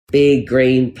big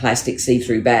green plastic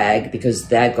see-through bag because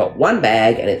they've got one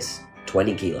bag and it's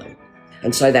 20 kilo.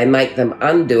 And so they make them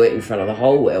undo it in front of the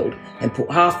whole world and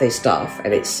put half their stuff,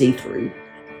 and it's see-through,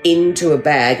 into a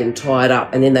bag and tie it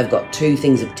up, and then they've got 2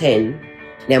 things of 10.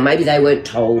 Now, maybe they weren't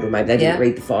told, or maybe they didn't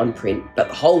read the fine print, but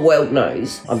the whole world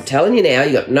knows. I'm telling you now,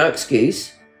 you've got no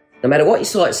excuse. No matter what your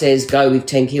site says, go with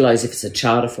 10 kilos if it's a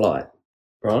charter flight,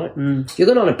 right? If you're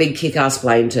going on a big kick-ass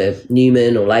plane to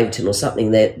Newman or Laverton or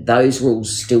something, that those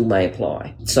rules still may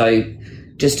apply. So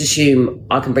just assume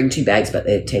I can bring 2 bags, but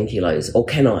they're 10 kilos, or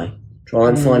can I? Try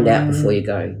and find out before you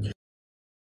go.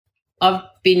 I've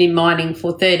been in mining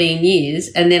for 13 years,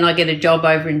 and then I get a job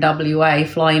over in WA,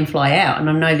 fly in, fly out, and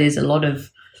I know there's a lot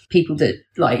of people that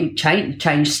like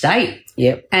change state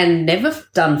and never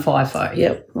done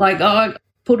FIFO. Like I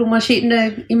put all my shit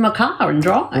in my car and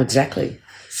drive. Exactly.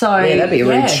 So that'd be a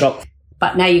rude shock.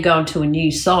 But now you go onto a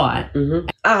new site.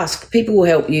 Ask. People will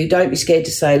help you. Don't be scared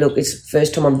to say, look, it's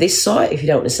first time on this site, if you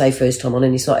don't want to say first time on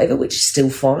any site ever, which is still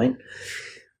fine.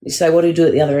 You say, what do you do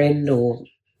at the other end? Or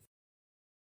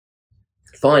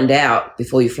find out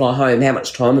before you fly home, how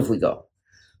much time have we got?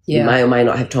 You may or may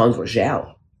not have time for a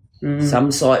shower.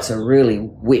 Some sites are really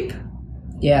whip.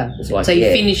 Like, so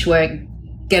you finish work,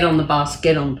 get on the bus,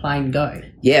 get on the plane, go.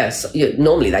 Yes.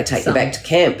 Normally they take you back to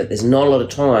camp, but there's not a lot of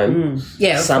time.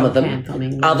 Some of them.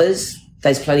 Camp, Others,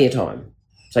 there's plenty of time.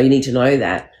 So you need to know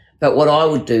that. But what I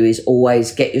would do is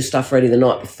always get your stuff ready the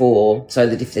night before so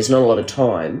that if there's not a lot of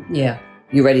time,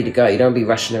 you're ready to go. You don't be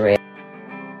rushing around.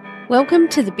 Welcome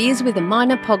to the Beers with a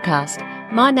Miner podcast.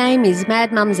 My name is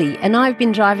Mad Mumsy, and I've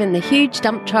been driving the huge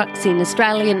dump trucks in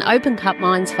Australian open cut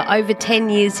mines for over 10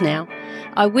 years now.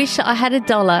 I wish I had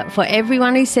 $1 for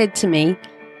everyone who said to me,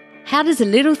 how does a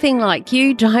little thing like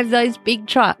you drive those big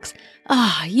trucks?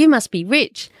 You must be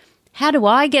rich. How do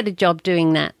I get a job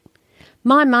doing that?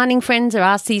 My mining friends are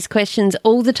asked these questions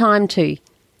all the time too.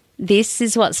 This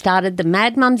is what started the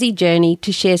Mad Mumsy journey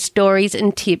to share stories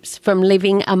and tips from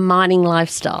living a mining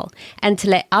lifestyle and to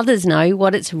let others know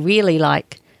what it's really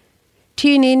like.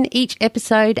 Tune in each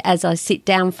episode as I sit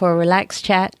down for a relaxed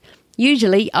chat,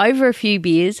 usually over a few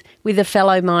beers, with a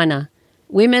fellow miner.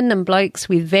 Women and blokes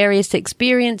with various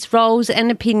experience, roles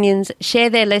and opinions share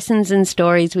their lessons and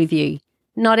stories with you.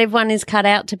 Not everyone is cut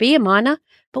out to be a miner,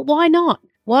 but why not?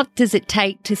 What does it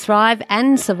take to thrive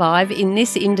and survive in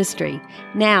this industry?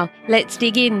 Now, let's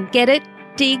dig in. Get it?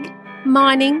 Dig.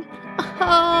 Mining.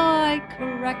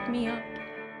 Crack me up.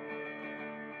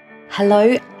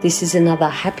 Hello, this is another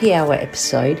happy hour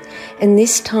episode, and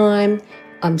this time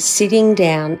I'm sitting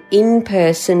down in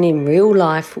person in real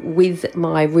life with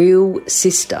my real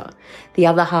sister, the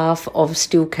other half of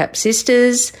Steel Cap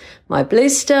Sisters, my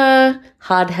blister,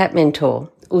 hard hat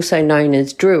mentor, also known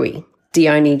as Drewy,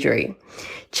 Dione Drew.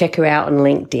 Check her out on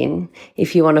LinkedIn.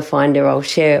 If you want to find her, I'll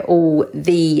share all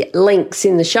the links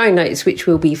in the show notes, which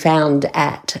will be found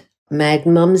at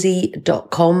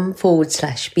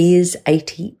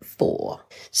madmumsy.com/beers84.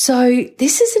 So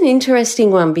this is an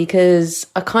interesting one because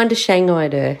I kind of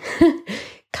shanghaied her.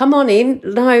 Come on in.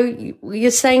 No,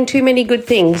 you're saying too many good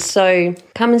things. So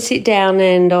come and sit down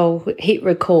and I'll hit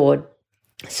record.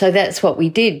 So that's what we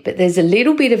did. But there's a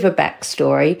little bit of a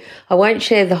backstory. I won't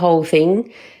share the whole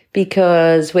thing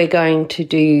because we're going to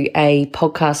do a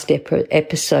podcast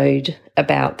episode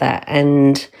about that.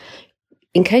 And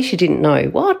in case you didn't know,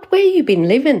 where you been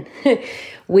living?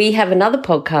 We have another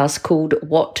podcast called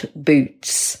What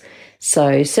Boots.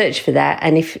 So search for that.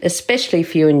 And especially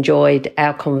if you enjoyed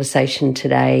our conversation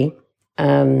today,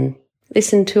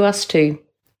 listen to us too,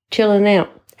 chilling out,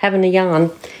 having a yarn,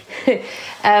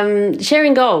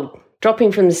 sharing gold,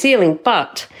 dropping from the ceiling.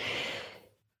 But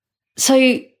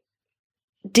so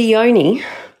Dione,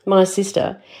 my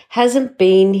sister, hasn't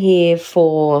been here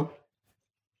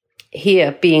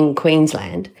being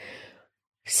Queensland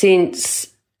since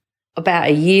about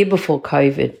a year before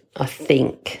COVID, I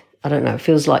think. I don't know, it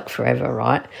feels like forever,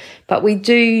 right? But we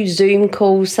do Zoom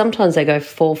calls. Sometimes they go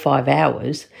for 4 or 5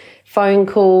 hours. Phone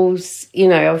calls,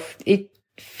 it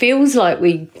feels like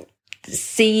we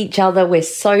see each other. We're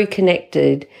so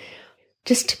connected.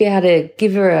 Just to be able to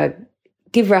give her a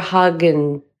hug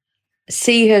and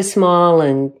see her smile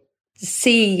and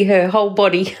see her whole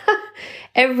body,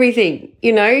 everything,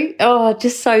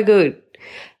 just so good.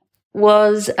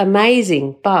 Was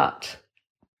amazing, but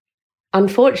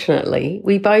unfortunately,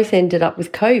 we both ended up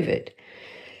with COVID.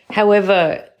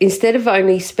 However, instead of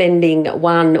only spending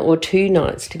 1 or 2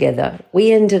 nights together,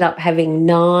 we ended up having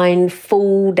 9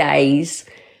 full days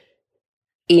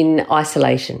in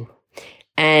isolation.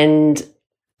 And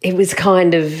it was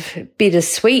kind of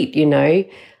bittersweet,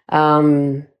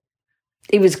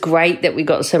 it was great that we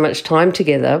got so much time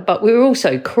together, but we were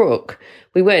also crook.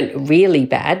 We weren't really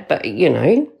bad, but, you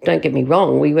know, don't get me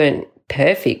wrong, we weren't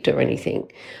perfect or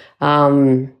anything.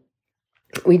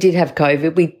 We did have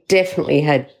COVID. We definitely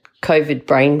had COVID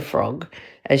brain frog,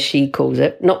 as she calls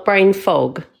it. Not brain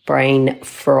fog, brain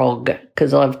frog,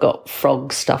 because I've got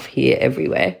frog stuff here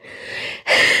everywhere.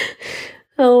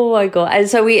 Oh, my God. And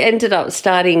so we ended up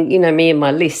starting, you know, me and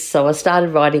my list. So I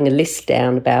started writing a list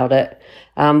down about it,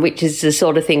 which is the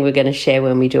sort of thing we're going to share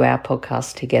when we do our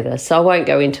podcast together. So I won't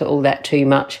go into all that too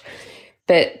much.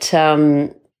 But,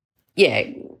 yeah,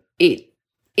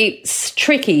 it's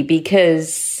tricky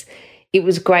because it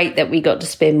was great that we got to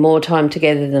spend more time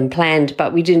together than planned,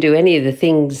 but we didn't do any of the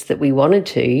things that we wanted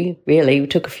to, really. We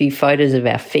took a few photos of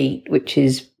our feet, which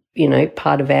is, you know,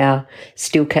 part of our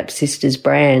Steel Cap Sisters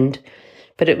brand.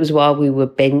 But it was while we were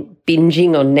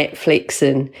binging on Netflix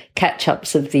and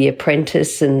catch-ups of The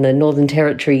Apprentice and the Northern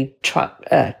Territory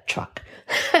the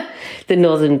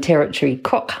Northern Territory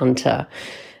Croc Hunter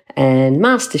and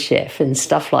MasterChef and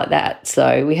stuff like that.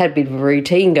 So we had a bit of a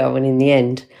routine going in the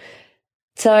end.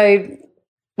 So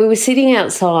we were sitting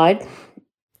outside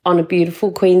on a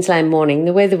beautiful Queensland morning.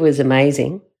 The weather was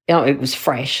amazing. You know, it was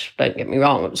fresh, don't get me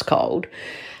wrong, it was cold.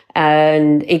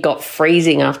 And it got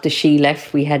freezing after she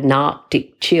left. We had an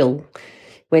Arctic chill.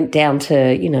 Went down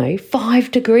to, you know,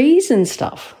 5 degrees and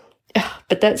stuff.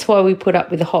 But that's why we put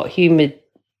up with the hot, humid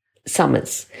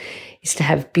summers, is to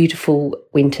have beautiful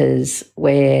winters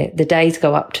where the days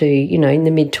go up to, you know, in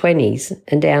the mid-20s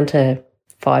and down to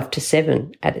 5 to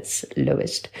 7 at its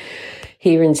lowest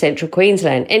here in central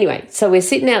Queensland. Anyway, so we're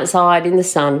sitting outside in the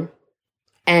sun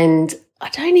and I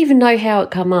don't even know how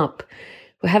it come up.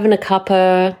 We're having a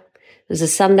cuppa. It was a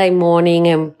Sunday morning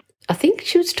and I think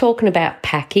she was talking about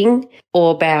packing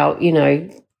or about, you know,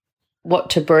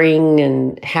 what to bring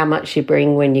and how much you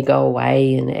bring when you go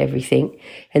away and everything.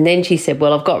 And then she said,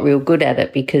 well, I've got real good at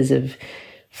it because of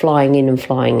flying in and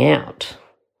flying out.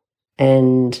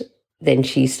 And then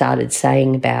she started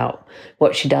saying about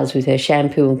what she does with her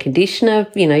shampoo and conditioner,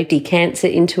 you know, decants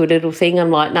it into a little thing.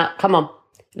 I'm like, nah, come on,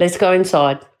 let's go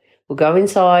inside. We'll go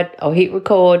inside. I'll hit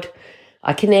record.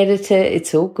 I can edit it.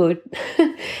 It's all good.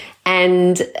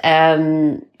 And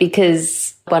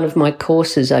because one of my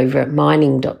courses over at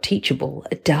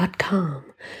mining.teachable.com,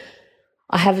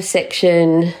 I have a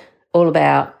section all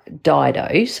about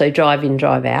Dido, so drive in,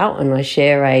 drive out, and I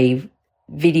share a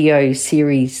video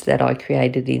series that I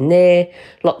created in there,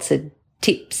 lots of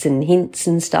tips and hints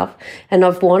and stuff. And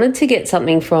I've wanted to get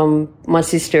something from my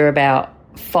sister about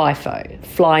FIFO,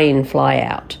 fly in, fly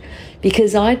out,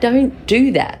 because I don't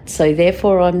do that. So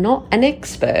therefore I'm not an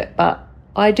expert, but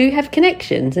I do have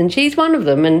connections and she's one of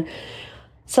them. And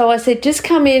so I said, just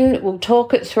come in, we'll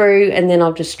talk it through and then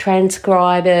I'll just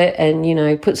transcribe it and, you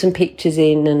know, put some pictures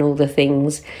in and all the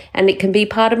things and it can be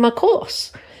part of my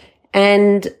course.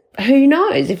 And who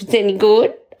knows, if it's any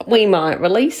good, we might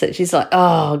release it. She's like,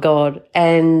 oh, God.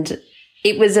 And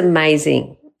it was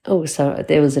amazing. Oh, so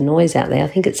there was a noise out there. I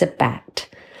think it's a bat.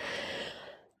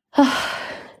 Oh,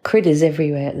 critters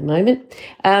everywhere at the moment.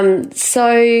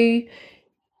 So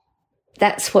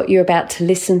that's what you're about to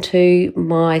listen to.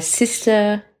 My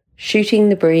sister shooting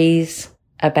the breeze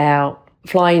about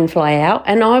fly in, fly out.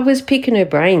 And I was picking her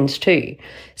brains too.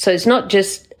 So it's not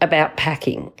just about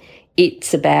packing.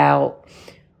 It's about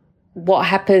what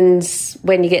happens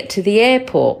when you get to the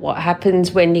airport, what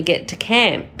happens when you get to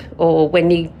camp, or when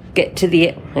you get to the...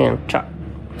 Hang on, truck.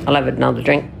 I'll have another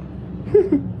drink.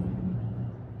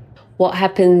 What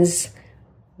happens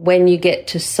when you get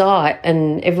to site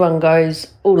and everyone goes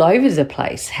all over the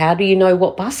place? How do you know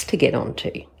what bus to get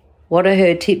onto? What are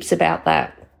her tips about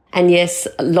that? And yes,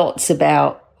 lots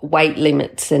about weight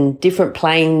limits and different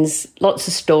planes, lots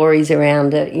of stories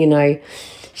around it, you know.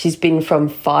 She's been from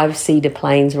 5-seater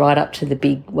planes right up to the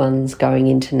big ones going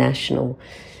international.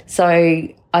 So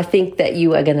I think that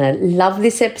you are going to love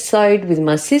this episode with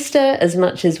my sister as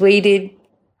much as we did.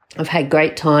 I've had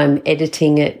great time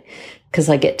editing it because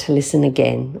I get to listen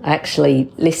again. I actually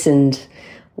listened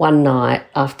one night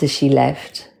after she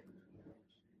left.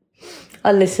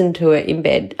 I listened to it in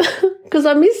bed because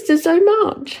I missed her so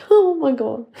much. Oh, my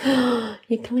God.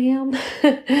 You clown.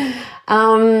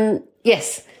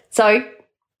 Yes. So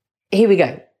here we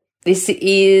go. This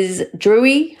is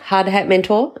Drewy, Hard Hat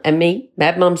Mentor, and me,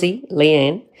 Mad Mumsy,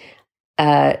 Leanne,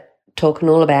 talking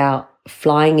all about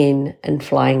flying in and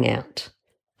flying out.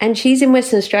 And she's in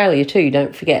Western Australia too,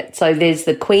 don't forget. So there's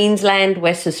the Queensland,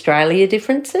 West Australia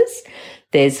differences.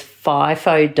 There's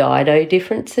FIFO, Dido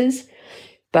differences.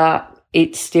 But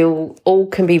it still all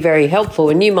can be very helpful.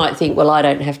 And you might think, well, I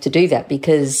don't have to do that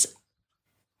because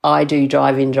I do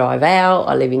drive in, drive out.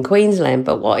 I live in Queensland.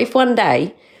 But what if one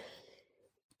day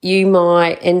you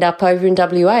might end up over in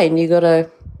WA and you got to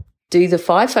do the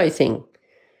FIFO thing?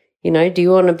 You know, do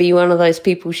you want to be one of those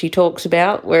people she talks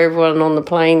about where everyone on the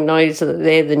plane knows that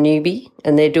they're the newbie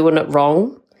and they're doing it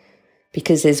wrong?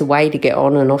 Because there's a way to get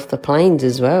on and off the planes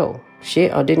as well.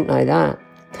 Shit, I didn't know that.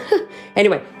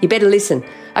 Anyway, you better listen.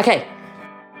 Okay.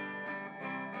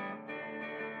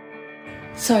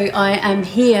 So I am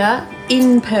here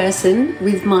in person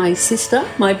with my sister,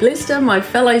 my blister, my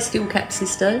fellow steel cap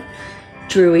sister,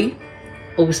 Drewy,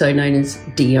 also known as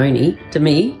Dione to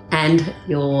me, and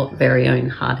your very own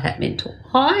hard hat mentor.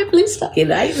 Hi, Blister.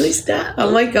 G'day, Blister.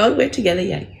 Oh my God, we're together,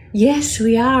 yay. Yes,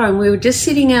 we are, and we were just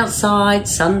sitting outside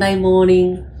Sunday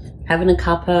morning, having a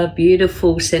cuppa,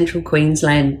 beautiful central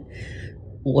Queensland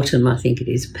autumn, I think it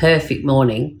is, perfect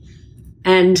morning.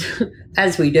 And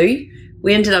as we do,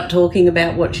 we ended up talking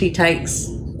about what she takes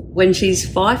when she's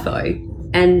FIFO,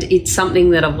 and it's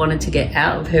something that I've wanted to get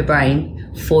out of her brain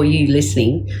for you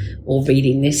listening or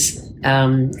reading this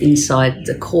inside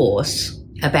the course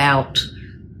about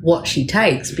what she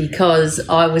takes, because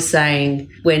I was saying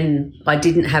when I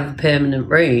didn't have a permanent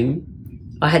room,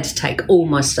 I had to take all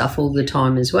my stuff all the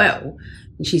time as well.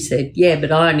 And she said, yeah,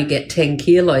 but I only get 10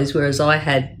 kilos, whereas I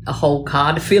had a whole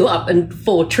car to fill up and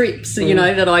 4 trips, you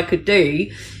know, that I could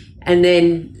do. And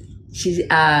then she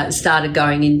started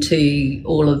going into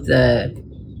all of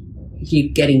you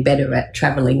getting better at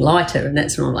travelling lighter, and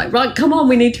that's when I'm like, right, come on,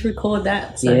 we need to record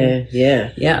that. So,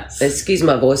 yeah. Excuse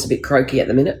my voice, a bit croaky at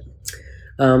the minute.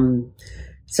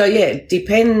 So yeah, it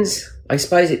depends. I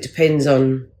suppose it depends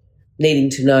on needing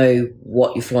to know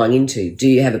what you're flying into. Do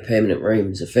you have a permanent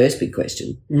room is the first big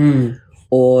question.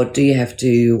 Or do you have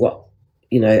to,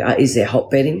 is there hot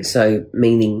bedding? So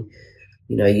meaning,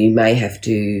 you may have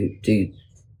to do,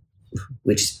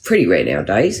 which is pretty rare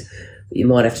nowadays, but you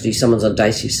might have to do someone's on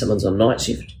day shift, someone's on night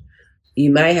shift.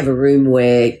 You may have a room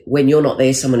where when you're not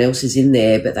there, someone else is in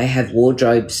there, but they have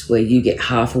wardrobes where you get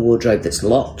half a wardrobe that's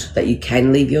locked that you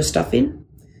can leave your stuff in.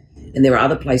 And there are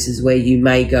other places where you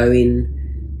may go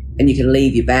in and you can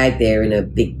leave your bag there in a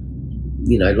big,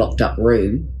 locked up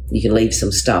room. You can leave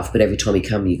some stuff, but every time you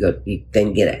come, you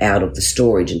then get it out of the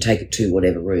storage and take it to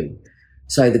whatever room.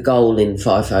 So the goal in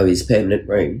FIFO is permanent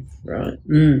room, right?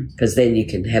 Because then you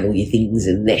can have all your things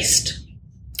and nest,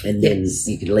 and then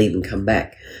you can leave and come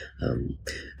back.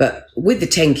 But with the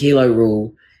 10 kilo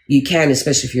rule, you can,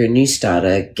 especially if you're a new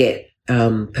starter, get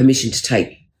permission to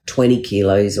take 20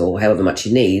 kilos or however much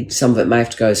you need. Some of it may have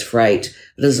to go as freight,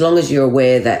 but as long as you're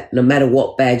aware that no matter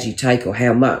what bags you take or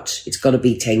how much, it's got to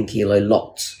be 10 kilo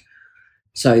lots.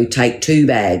 So take 2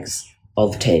 bags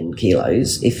of 10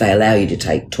 kilos if they allow you to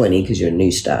take 20 because you're a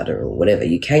new starter or whatever.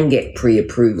 You can get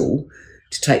pre-approval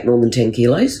to take more than 10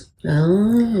 kilos.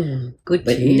 Oh, good.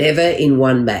 But never in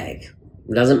one bag.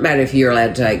 It doesn't matter if you're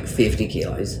allowed to take 50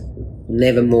 kilos.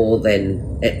 Never more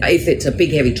than, if it's a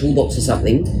big heavy toolbox or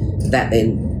something, that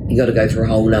then you got to go through a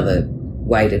whole nother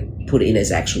way to put it in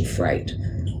as actual freight.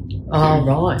 Oh,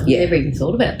 right. Yeah. I never even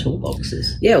thought about toolboxes.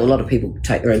 Yeah, well, a lot of people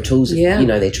take their own tools, they're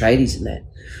tradies and that.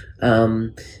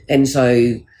 And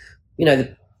so,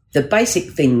 the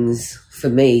basic things for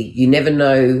me, you never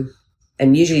know,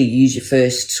 and usually you use your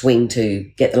first swing to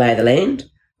get the lay of the land,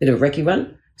 bit of a recce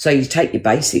run. So you take your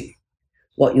basic,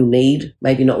 what you'll need,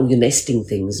 maybe not all your nesting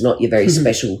things, not your very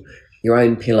special, your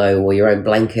own pillow or your own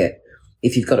blanket,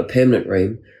 if you've got a permanent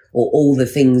room, or all the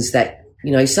things that,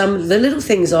 some of the little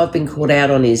things I've been caught out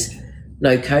on is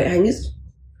no coat hangers.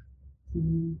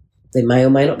 There may or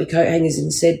may not be coat hangers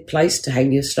in said place to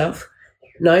hang your stuff.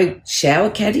 No shower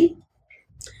caddy,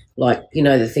 like,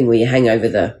 the thing where you hang over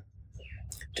to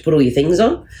put all your things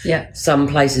on. Yeah. Some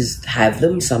places have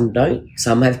them, some don't.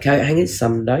 Some have coat hangers,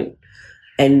 some don't.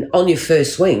 And on your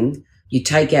first swing, you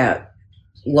take out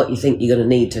what you think you're going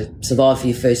to need to survive for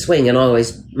your first swing. And I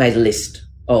always made a list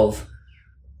of,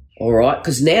 all right,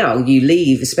 because now you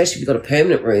leave, especially if you've got a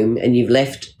permanent room and you've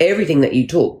left everything that you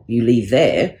took, you leave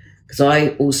there. Because I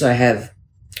also have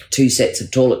 2 sets of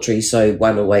toiletries, so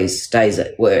one always stays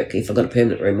at work if I've got a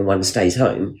permanent room and one stays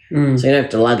home. So you don't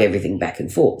have to lug everything back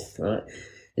and forth, right?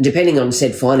 And depending on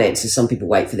said finances, some people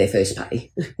wait for their first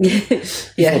pay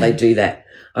before they do that.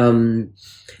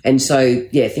 And so,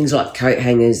 things like coat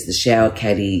hangers, the shower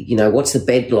caddy, what's the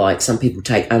bed like? Some people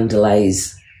take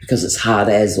underlays because it's hard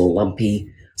as or lumpy.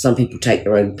 Some people take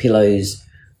their own pillows.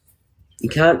 You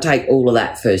can't take all of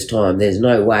that first time. There's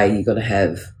no way. You've got to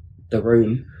have the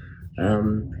room.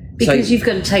 Because you've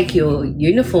got to take your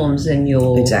uniforms and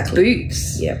your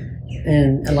boots. Yeah.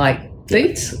 And like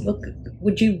boots, look,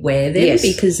 would you wear them? Yes.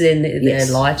 Because then they're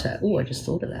Yes. lighter. Oh, I just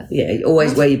thought of that. Yeah,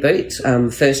 always wear your boots.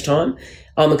 First time,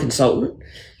 I'm a consultant,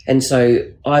 and so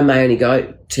I may only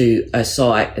go to a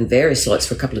site and various sites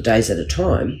for a couple of days at a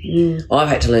time. I've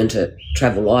had to learn to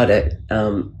travel lighter,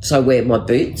 so I wear my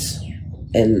boots,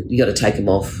 and you got to take them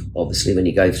off, obviously, when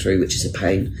you go through, which is a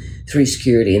pain, through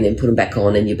security, and then put them back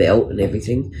on and your belt and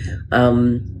everything.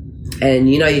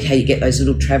 And you know how you get those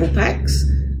little travel packs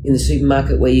in the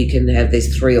supermarket where you can have,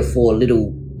 there's 3 or 4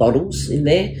 little bottles in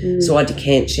there. So I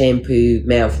decant shampoo,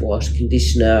 mouthwash,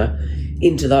 conditioner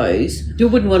into those. You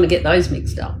wouldn't want to get those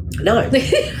mixed up. No.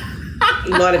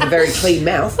 You might have a very clean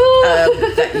mouth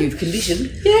that you've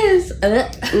conditioned. Yes.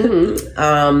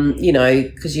 You know,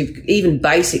 because you've even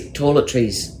basic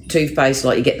toiletries, toothpaste,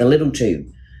 like you get the little tube.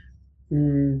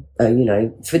 You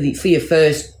know, for your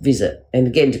first visit, and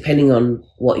again, depending on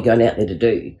what you're going out there to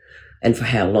do, and for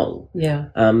how long. Yeah.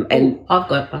 And I've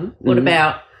got one. What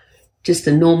about just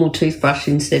a normal toothbrush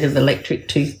instead of electric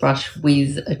toothbrush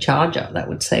with a charger? That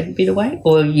would save a bit of weight.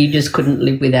 Or you just couldn't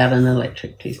live without an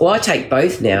electric toothbrush? Well, I take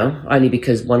both now, only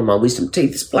because one of my wisdom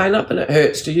teeth is blown up and it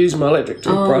hurts to use my electric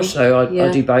toothbrush, so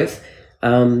I do both.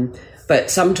 But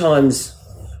sometimes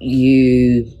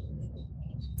you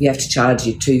have to charge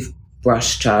your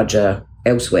toothbrush charger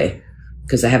elsewhere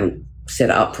because they haven't set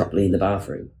it up properly in the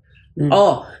bathroom.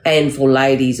 Oh, and for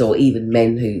ladies or even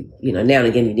men who, you know, now and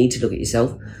again you need to look at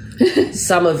yourself.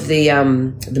 Some of the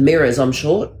mirrors, I'm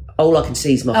short. All I can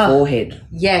see is my forehead.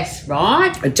 Yes,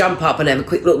 right. I jump up and have a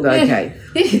quick look and go, okay.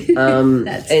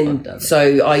 That's and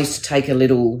so I used to take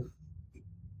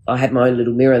I had my own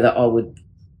little mirror that I would,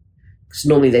 because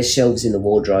normally there's shelves in the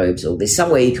wardrobes or there's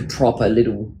somewhere you could prop a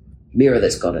little mirror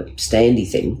that's got a standy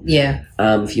thing. Yeah.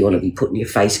 If you want to be putting your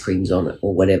face creams on it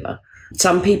or whatever.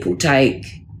 Some people take,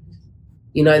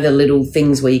 you know, the little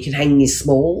things where you can hang your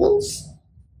smalls,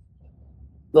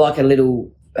 like a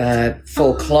little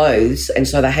for clothes, and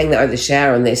so they hang that over the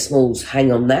shower and their smalls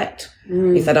hang on that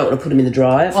if they don't want to put them in the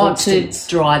dryer, for instance. To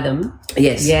dry them.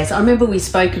 Yes. Yes, I remember we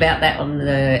spoke about that on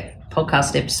the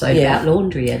podcast episode about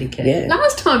laundry etiquette. Yeah.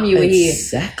 Last time you were here.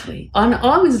 Exactly.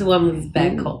 I was the one with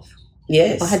bad cough.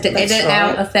 Yes. I had to edit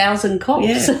out 1,000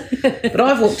 coughs. Yeah. But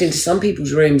I've walked into some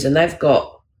people's rooms and they've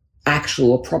got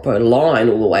actual proper line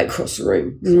all the way across the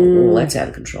room. So, that's out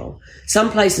of control. Some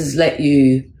places let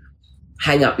you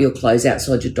hang up your clothes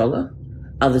outside your donga.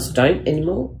 Others don't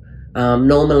anymore.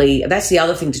 Normally, that's the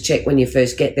other thing to check when you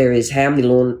first get there is how many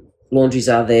laundries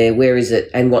are there, where is it,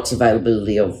 and what's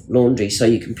availability of laundry, so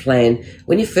you can plan.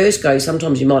 When you first go,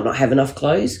 sometimes you might not have enough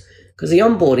clothes because the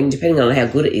onboarding, depending on how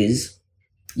good it is,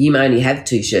 you may only have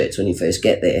 2 shirts when you first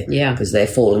get there because they're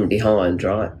falling behind,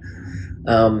 right?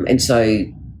 And so,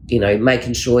 you know,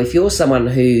 making sure if you're someone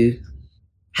who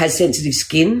has sensitive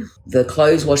skin, the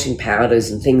clothes washing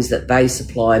powders and things that they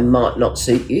supply might not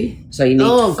suit you. So you need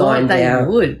to find out. They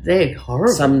would. They're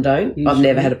horrible. Some don't. Usually. I've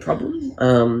never had a problem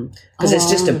because it's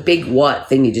just a big white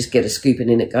thing. You just get a scoop and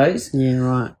in it goes. Yeah,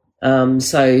 right.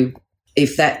 So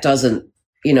if that doesn't,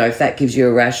 you know, if that gives you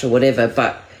a rash or whatever,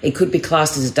 but it could be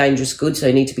classed as a dangerous good, so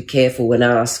you need to be careful and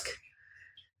ask,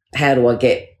 how do I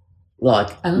get,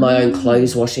 like, my own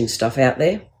clothes washing stuff out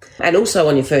there? And also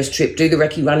on your first trip, do the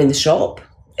recce run in the shop.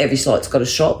 Every site's got a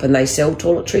shop and they sell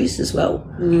toiletries as well.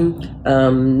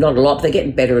 Not a lot, but they're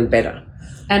getting better and better.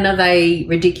 And are they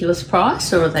ridiculous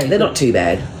price or are they? They're not too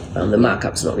bad. The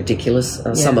markup's not ridiculous.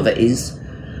 Some of it is.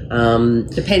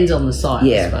 Depends on the site,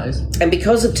 I suppose. And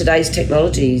because of today's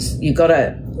technologies, you've got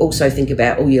to also think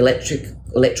about all your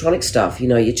electronic stuff, you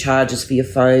know, your chargers for your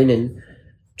phone and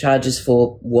chargers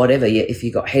for whatever. If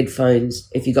you've got headphones,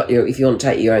 if you want to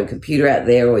take your own computer out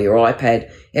there or your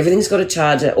iPad, everything's got a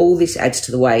charger. All this adds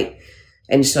to the weight.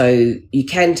 And so you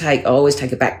can I always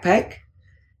take a backpack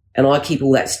and I keep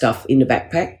all that stuff in the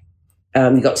backpack.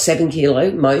 You've got 7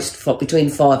 kilo, between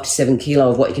 5 to 7 kilo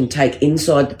of what you can take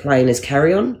inside the plane as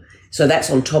carry-on. So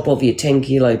that's on top of your 10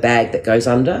 kilo bag that goes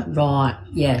under. Right,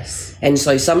 yes. And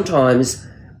so sometimes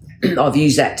I've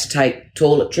used that to take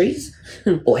toiletries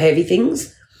or heavy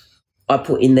things I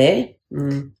put in there.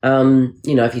 You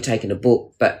know, if you're taking a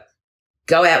book, but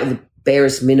go out with the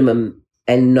barest minimum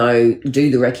and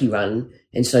do the recce run.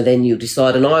 And so then you'll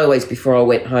decide. And I always, before I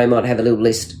went home, I'd have a little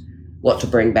list what to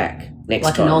bring back next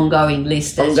time. Like an ongoing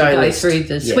list as you go through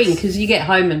the swing, because you get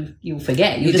home and you'll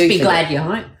forget. You'll just be glad you're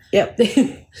home. Yep,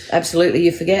 absolutely,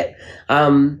 you forget.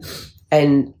 And,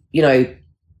 you know,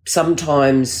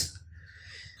 sometimes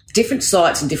different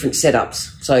sites and different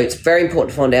setups. So it's very important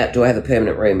to find out, do I have a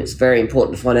permanent room? It's very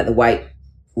important to find out the weight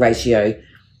ratio.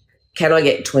 Can I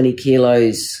get 20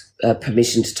 kilos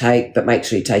permission to take, but make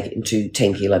sure you take it in 2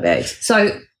 10-kilo bags.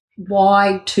 So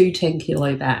why 2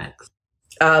 10-kilo bags?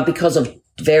 Because of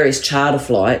various charter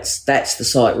flights, that's the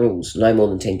site rules, no more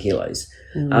than 10 kilos.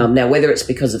 Now, whether it's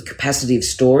because of capacity of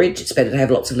storage, it's better to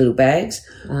have lots of little bags,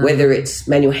 whether it's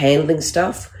manual handling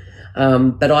stuff,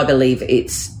 but I believe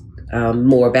it's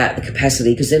more about the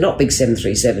capacity because they're not big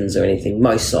 737s or anything,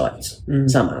 most sites.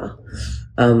 Some are.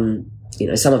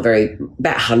 Some are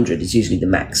about 100 is usually the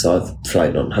max I've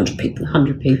flown on, 100 people.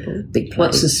 100 people. Big plane.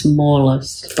 What's the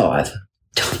smallest? 5.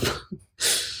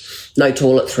 No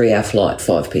toilet, 3-hour flight,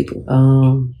 5 people.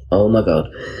 Oh my God.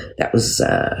 That was,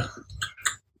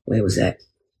 where was that?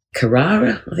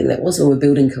 Carrara, I think that was, when we were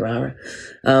building Carrara.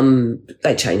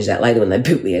 They changed that later when they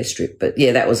built the airstrip. But,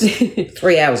 yeah, that was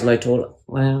 3 hours, no toilet.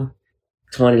 Wow.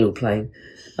 Tiny little plane.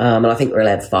 And I think we're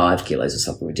allowed 5 kilos or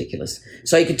something ridiculous.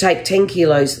 So you could take 10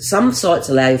 kilos. Some sites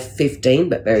allow 15,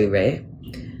 but very rare.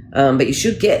 But you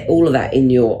should get all of that in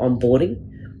your onboarding,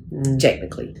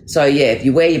 technically. So, yeah, if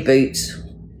you wear your boots,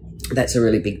 that's a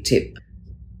really big tip.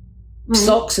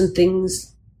 Socks and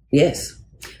things, yes.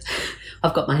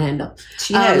 I've got my hand up.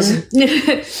 She has.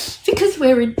 Because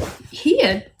we're in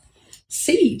here,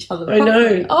 see each other. I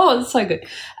know. Oh, it's so good.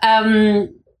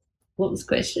 What was the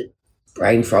question?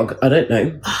 Brain frog. I don't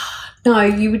know. No,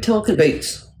 you were talking...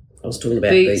 Boots. I was talking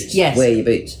about boots. Yes. Wear your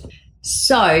boots.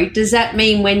 So does that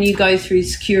mean when you go through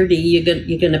security you're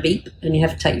going to beep and you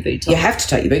have to take your boots off? You have to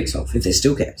take your boots off if they're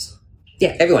still caps.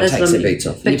 Yeah. Everyone takes their boots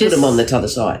off. But you put them on the other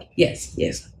side. Yes.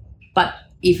 Yes. But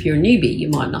if you're a newbie, you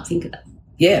might not think of that.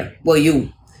 Yeah. Well, you'll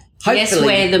hopefully... Yes,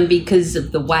 wear them because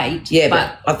of the weight. Yeah,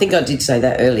 but I think I did say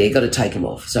that earlier. You've got to take them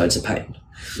off, so it's a pain.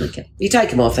 Okay. You take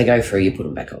them off, they go through, you put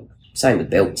them back on. Same with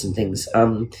belts and things.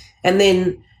 And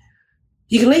then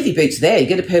you can leave your boots there. You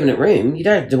get a permanent room. You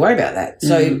don't have to worry about that.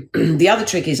 So the other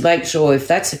trick is make sure if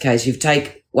that's the case, you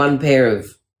take one pair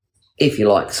of, if you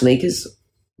like, sneakers,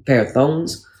 a pair of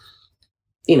thongs,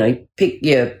 pick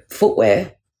your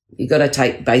footwear. You've got to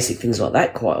take basic things like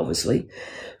that, quite obviously.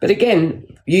 But again,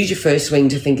 use your first swing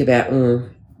to think about,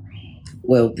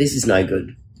 well, this is no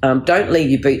good. Don't leave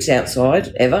your boots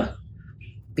outside ever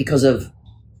because of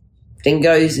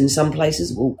dingoes in some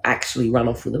places will actually run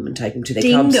off with them and take them to their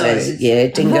camps. Yeah,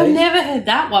 dingoes. I've never heard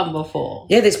that one before.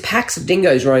 Yeah, there's packs of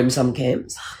dingoes roam some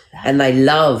camps and they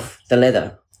love the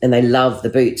leather and they love the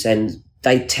boots and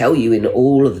they tell you in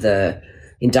all of the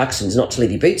inductions not to leave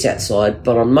your boots outside,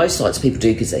 but on most sites people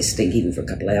do because they stink even for a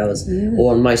couple of hours,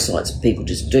 or on most sites people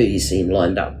just do. You see them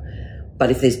lined up.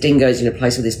 But if there's dingoes in a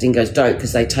place where there's dingoes, don't,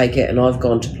 because they take it. And I've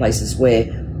gone to places where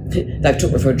they've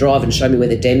took me for a drive and shown me where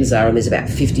the dens are, and there's about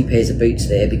 50 pairs of boots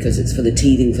there because it's for the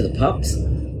teething for the pups.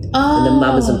 Oh. And the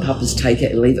mamas and papas take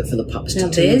it and leave it for the pups to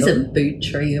teeth. There's a boot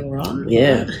tree, all right.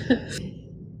 Yeah.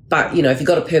 But, if you've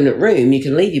got a permanent room, you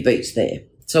can leave your boots there.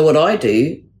 So what I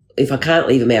do, if I can't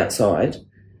leave them outside,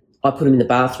 I put them in the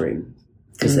bathroom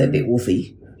because they're a bit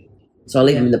woofy. So I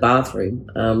leave them in the bathroom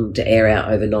to air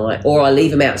out overnight. Or I leave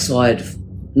them outside,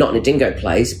 not in a dingo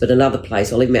place, but another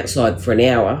place. I leave them outside for an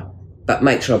hour, but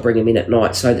make sure I bring them in at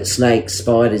night so that snakes,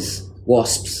 spiders,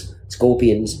 wasps,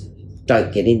 scorpions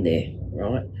don't get in there,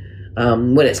 right?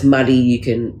 When it's muddy,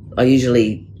 I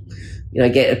usually,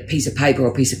 get a piece of paper or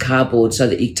a piece of cardboard so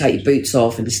that you take your boots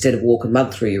off and instead of walking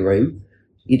mud through your room,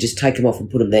 you just take them off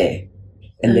and put them there.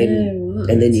 And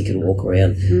then you can walk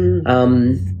around.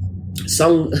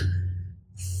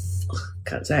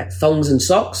 Thongs and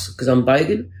socks, because I'm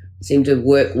bogan, seem to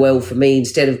work well for me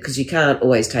instead of, because you can't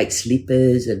always take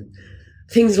slippers and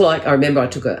things like, I remember I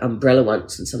took an umbrella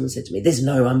once and someone said to me, there's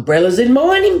no umbrellas in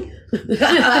mining.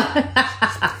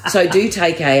 So do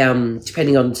take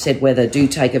depending on said weather, do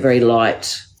take a very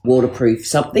light waterproof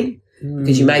something,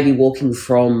 because you may be walking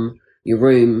from your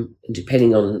room, and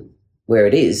depending on where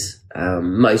it is,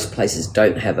 most places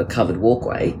don't have a covered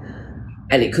walkway,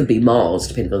 and it could be miles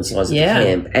depending on the size of the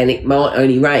camp, and it might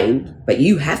only rain, but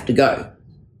you have to go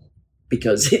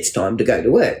because it's time to go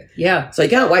to work. Yeah. So you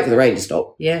can't wait for the rain to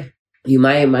stop. Yeah. You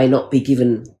may or may not be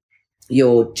given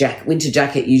your winter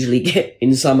jacket, usually get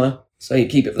in summer, so you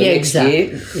keep it for the next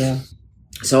year. Yeah.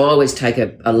 So I always take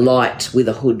a light with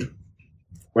a hood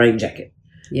rain jacket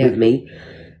with me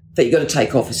that you've got to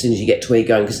take off as soon as you get to where you're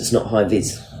going because it's not high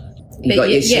vis. You've got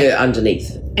your shirt underneath.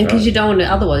 And because you don't want to,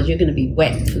 otherwise you're going to be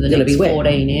wet for the next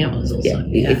 14 hours or so.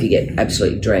 Yeah, if you get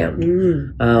absolutely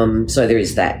drowned. So there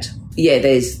is that. Yeah,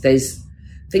 there's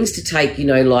things to take,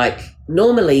 like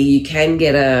normally you can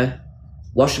get a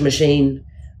washing machine.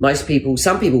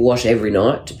 Some people wash every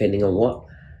night, depending on what.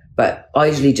 But I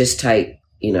usually just take,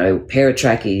 a pair of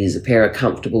trackies, a pair of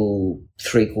comfortable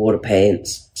 3/4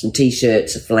 pants, some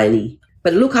T-shirts, a flanny.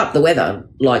 But look up the weather,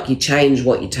 like you change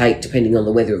what you take depending on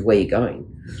the weather of where you're going.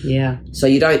 Yeah. So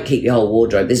you don't keep your whole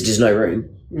wardrobe. There's just no room,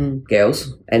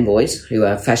 girls and boys who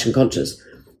are fashion conscious.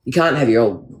 You can't have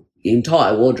your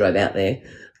entire wardrobe out there.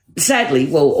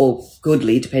 Sadly, or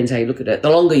goodly, depends how you look at it, the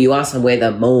longer you are somewhere,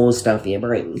 the more stuff you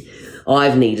bring.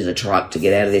 I've needed a truck to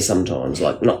get out of there sometimes,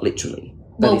 like not literally,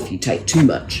 but if you take too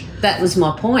much. That was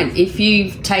my point. If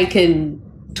you've taken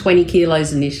 20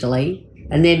 kilos initially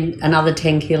and then another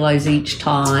 10 kilos each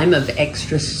time of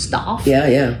extra stuff.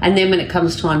 Yeah. And then when it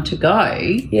comes time to go,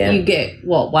 you get,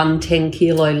 1 10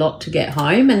 kilo lot to get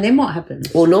home, and then what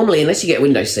happens? Well, normally, unless you get a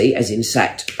window seat, as in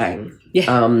sacked, bang.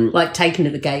 Yeah, like taken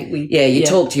to the gate. You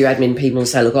talk to your admin people and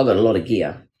say, look, I've got a lot of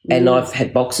gear. And I've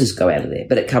had boxes go out of there,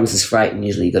 but it comes as freight, and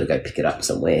usually you've got to go pick it up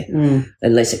somewhere,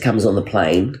 unless it comes on the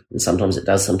plane. And sometimes it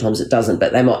does, sometimes it doesn't,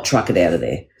 but they might truck it out of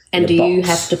there. And do you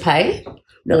have to pay?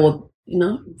 No. Or,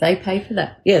 no, they pay for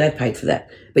that? Yeah, they paid for that.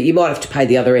 But you might have to pay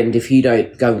the other end if you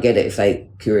don't go and get it, if they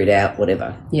carry it out,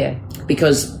 whatever. Yeah.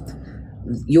 Because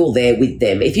you're there with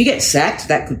them. If you get sacked,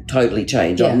 that could totally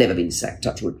change. Yeah. I've never been sacked,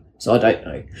 touch wood, so I don't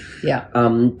know. Yeah.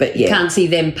 But yeah. You can't see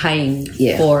them paying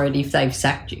for it if they've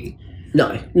sacked you.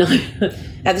 No.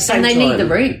 At the same time. And they need the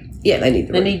room. Yeah, they need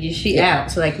the room. They need your shit out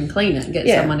so they can clean it and get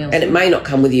someone else. And it may not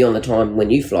come with you on the time when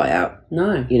you fly out.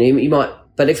 No. You know, you might,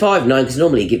 but if I've known, because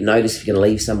normally you give notice if you're going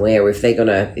to leave somewhere, or if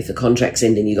the contract's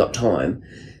ending, you got time.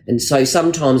 And so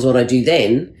sometimes what I do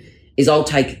then is I'll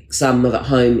take some of it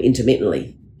home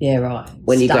intermittently. Yeah, right.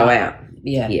 When you go out.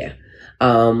 Yeah. Yeah.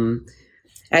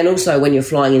 And also when you're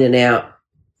flying in and out,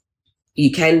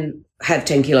 you can have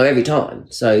 10 kilo every time.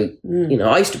 So,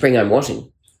 I used to bring home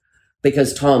washing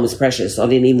because time was precious. I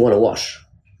didn't even want to wash.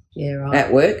 Yeah, right.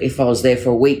 At work, if I was there for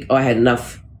a week, I had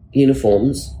enough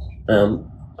uniforms.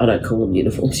 I don't call them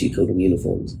uniforms. You call them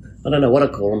uniforms. I don't know what I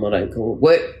call them. I don't call them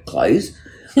work clothes.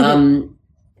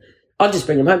 I'd just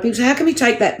bring them home. People say, how can we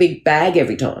take that big bag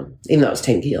every time, even though it's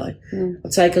 10 kilo?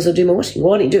 I'd say, because I do my washing.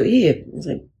 Why don't you do it here? I'd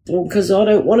say, well, because I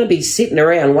don't want to be sitting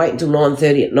around waiting until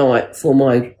 9:30 at night for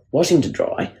my washing to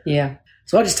dry. Yeah.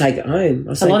 So I just take it home.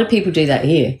 A lot of people do that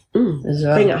here as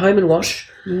well. Bring it home and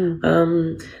wash.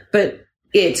 But,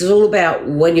 yeah, it's all about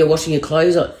when you're washing your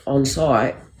clothes on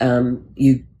site,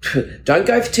 you don't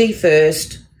go for tea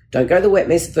first, don't go to the wet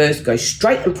mess first, go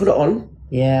straight and put it on.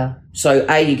 Yeah. So,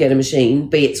 A, you get a machine,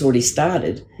 B, it's already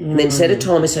started. And then set a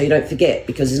timer so you don't forget,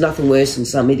 because there's nothing worse than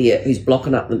some idiot who's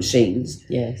blocking up the machines.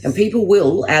 Yes. And people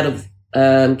will, out of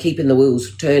keeping the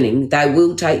wheels turning, they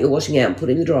will take your washing out and put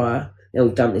it in the dryer. Now,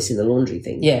 we've done this in the laundry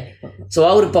thing. Yeah. So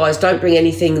I would advise, don't bring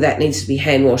anything that needs to be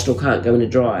hand washed or can't go in a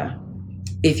dryer.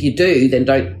 If you do, then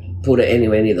don't put it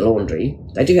anywhere near the laundry.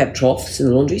 They do have troughs in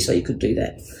the laundry, so you could do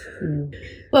that.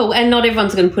 Well, and not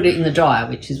everyone's going to put it in the dryer,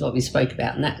 which is what we spoke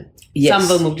about in that. Yes. Some of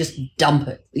them will just dump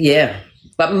it. Yeah,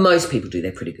 but most people do.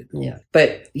 They're pretty good. Yeah.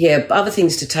 But, yeah, other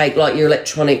things to take, like your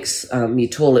electronics, your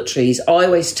toiletries. I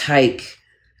always take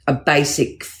a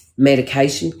basic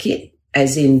medication kit,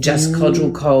 as in just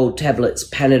Codral Cold tablets,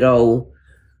 Panadol.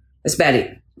 That's about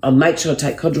it. I'll make sure I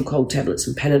take Codral Cold tablets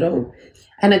and Panadol.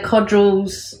 And are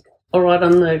Codrals all right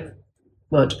on the,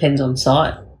 well, it depends on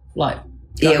site, like...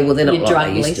 Yeah, well, they're not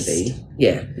like they used to be.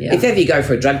 Yeah. If ever you go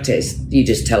for a drug test, you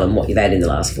just tell them what you've had in the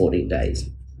last 14 days.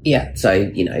 Yeah.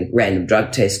 So, random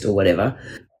drug test or whatever.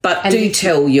 But do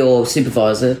tell your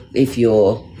supervisor if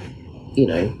you're,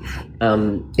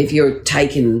 if you're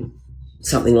taking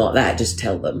something like that, just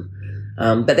tell them.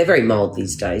 But they're very mild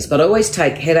these days. But I always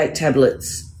take headache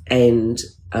tablets and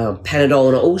Panadol,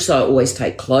 and I also always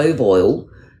take clove oil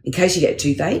in case you get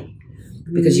toothache,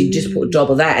 because you just put a drop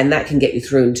of that and that can get you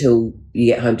through until you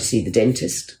get home to see the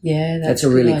dentist. Yeah, that's a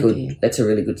really good. That's a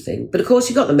really good thing. But of course,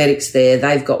 you've got the medics there;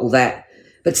 they've got all that.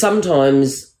 But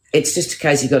sometimes it's just a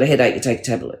case you've got a headache, you take a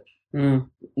tablet.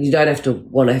 You don't have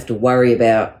to worry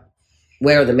about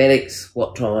where are the medics,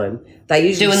 what time. They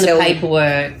usually doing the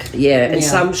paperwork. Yeah, and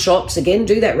some shops again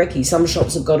do that, Recce. Some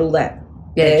shops have got all that.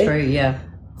 Yeah, true. Yeah.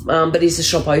 But is the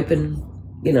shop open?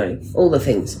 All the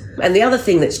things. And the other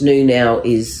thing that's new now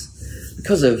is,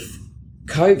 because of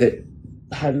COVID,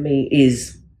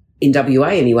 is in WA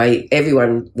anyway,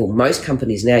 most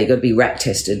companies now, you've got to be RAT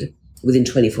tested within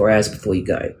 24 hours before you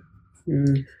go.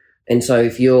 And so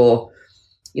if you're,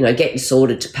 getting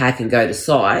sorted to pack and go to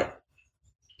site,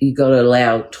 you've got to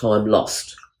allow time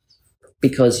lost,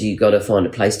 because you've got to find a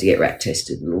place to get RAT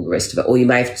tested and all the rest of it. Or you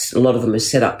may have a lot of them have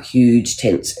set up huge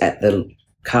tents at the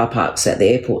car parks at the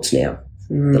airports now,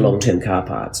 the long-term car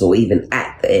parks, or even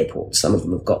at the airport. Some of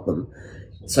them have got them.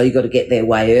 So you've got to get there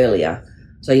way earlier.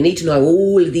 So you need to know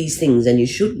all of these things, and you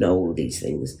should know all of these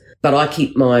things. But I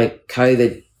keep my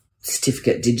COVID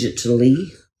certificate digitally,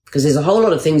 because there's a whole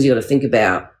lot of things you've got to think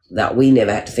about that we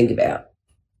never had to think about,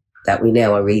 that we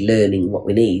now are relearning what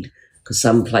we need. Because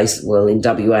some place, in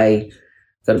WA,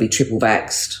 got to be triple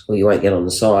vaxxed or you won't get on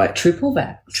the site. Triple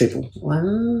vax? Triple. Wow.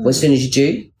 Well, as soon as you're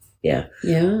due, yeah.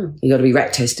 Yeah. You got to be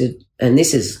rack tested. And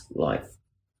this is like,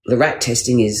 the rack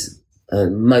testing is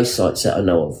most sites that I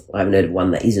know of. I haven't heard of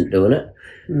one that isn't doing it.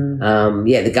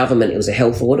 The government, it was a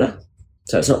health order.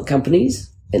 So it's not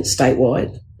companies, and it's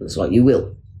statewide. It's like, you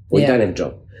will, or you don't have a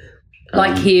job.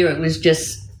 Like here, it was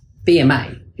just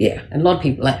BMA. Yeah. And a lot of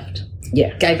people left.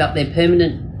 Yeah. Gave up their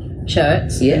permanent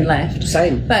shirts and left.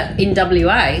 Same. But in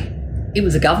WA, it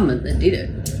was the government that did it.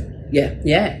 Yeah.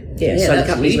 Yeah. So the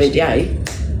companies went, yay.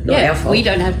 Not our fault. We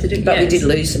don't have to do it. But we did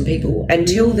lose some people.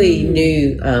 Until the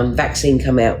new vaccine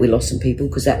come out, we lost some people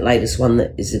because that latest one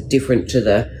that is different to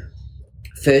the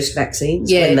first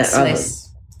vaccines. Yeah, when it's less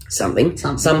something.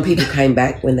 Some people came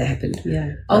back when that happened.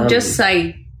 Yeah. I'll just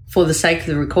say, for the sake of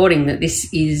the recording, that this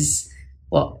is,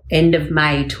 end of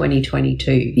May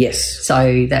 2022. Yes.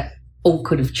 So that all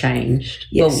could have changed.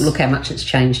 Yes. Well, look how much it's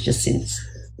changed just since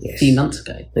a few months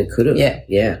ago. It could have. Yeah.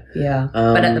 Yeah. Yeah.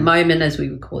 But at the moment, as we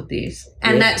record this,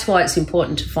 and that's why it's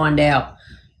important to find out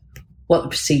what the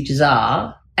procedures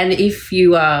are. And if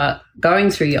you are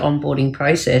going through your onboarding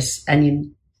process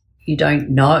and you don't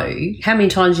know, how many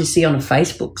times you see on a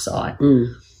Facebook site,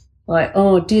 like,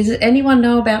 does anyone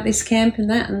know about this camp and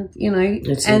that? And,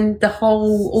 and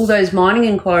all those mining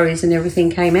inquiries and everything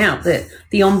came out that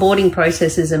the onboarding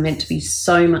processes are meant to be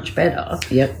so much better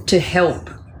to help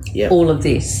all of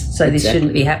this. So this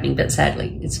shouldn't be happening, but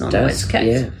sadly it's not always the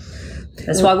case. Yeah.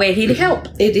 That's why we're here to help.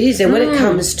 It is. And when it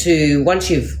comes to, once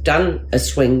you've done a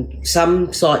swing,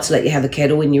 some sites let you have a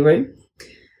kettle in your room.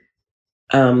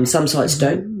 Some sites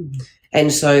don't.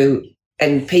 And so,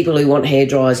 and people who want hair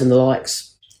dryers and the likes,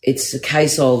 it's a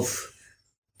case of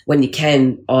when you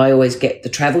can, I always get the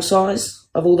travel size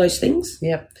of all those things.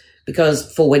 Yep.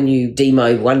 Because for when you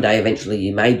demob one day, eventually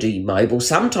you may demob,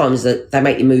 sometimes they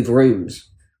make you move rooms.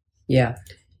 Yeah.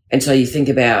 And so you think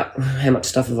about, how much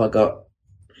stuff have I got?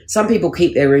 Some people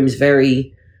keep their rooms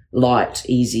very light,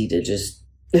 easy to just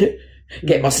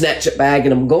get my Snapchat bag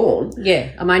and I'm gone.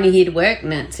 Yeah, I'm only here to work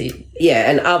and that's it. Yeah,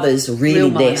 and others really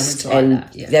nest and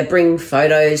they bring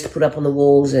photos to put up on the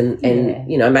walls and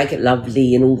make it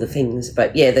lovely and all the things.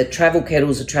 But, the travel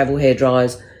kettles, the travel hair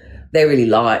dryers, they're really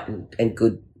light and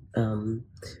good.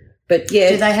 But,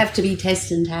 Do they have to be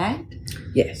tested and tagged?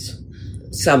 Yes,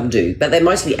 some do, but they're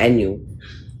mostly annual.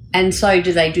 And so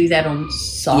do they do that on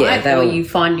site or you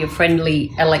find your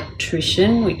friendly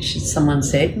electrician, which someone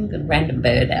said, a random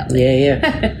bird out there?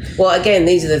 Yeah. Well, again,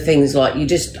 these are the things like you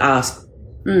just ask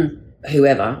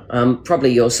whoever,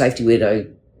 probably your safety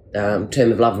widow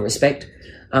term of love and respect,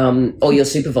 or your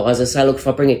supervisor, say, look, if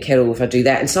I bring a kettle, if I do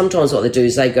that. And sometimes what they do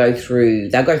is they'll go through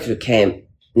a camp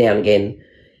now and again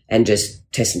and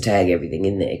just test and tag everything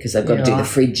in there because they've got to do the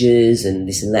fridges and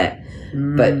this and that.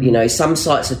 But, some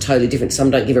sites are totally different.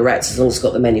 Some don't give a rat's as long as it's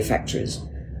got the manufacturers.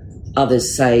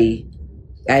 Others say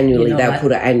annually they'll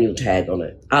put an annual tag on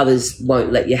it. Others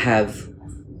won't let you have,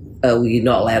 you're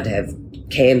not allowed to have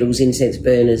candles, incense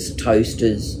burners,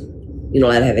 toasters. You're not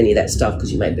allowed to have any of that stuff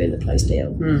because you may burn the place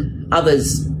down.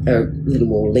 Others are a little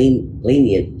more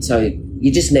lenient. So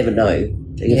you just never know.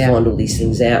 You find all these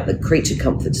things out, the creature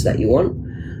comforts that you want.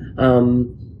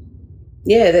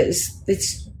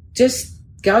 It's just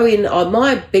go in.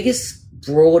 My biggest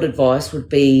broad advice would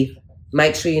be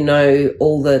make sure you know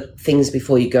all the things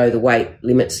before you go, the weight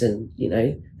limits and,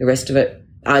 the rest of it.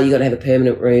 Are you going to have a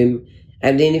permanent room?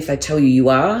 And then if they tell you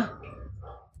are,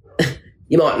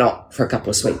 you might not for a couple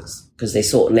of swings because they're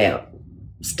sorting out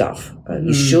stuff.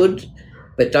 You should,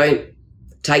 but don't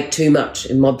take too much.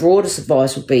 And my broadest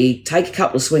advice would be take a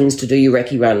couple of swings to do your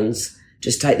recce runs.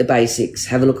 Just take the basics,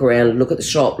 have a look around, look at the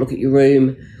shop, look at your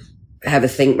room, have a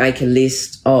think, make a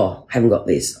list. Oh, haven't got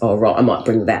this. Oh, right, I might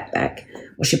bring that back.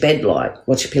 What's your bed like?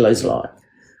 What's your pillows like?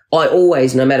 I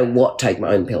always, no matter what, take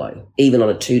my own pillow. Even on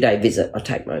a 2-day visit, I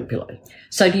take my own pillow.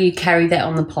 So do you carry that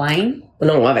on the plane?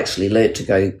 Well, no, I've actually learnt to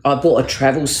go. I bought a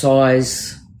travel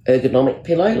size ergonomic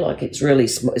pillow. Like it's really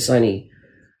small. It's only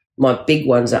my big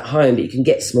ones at home, but you can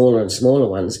get smaller and smaller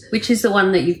ones. Which is the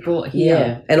one that you've brought here?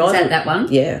 Yeah. And is that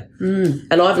one? Yeah.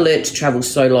 And I've learnt to travel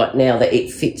so light now that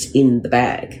it fits in the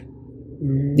bag.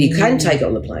 You can take it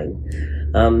on the plane.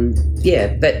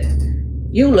 But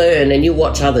you'll learn and you'll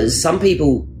watch others. Some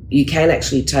people, you can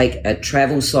actually take a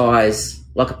travel size,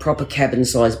 like a proper cabin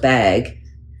size bag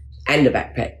and a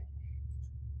backpack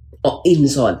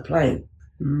inside the plane.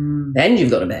 And you've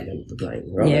got a bag on the plane,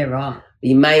 right? Yeah, right.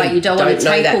 But you don't want to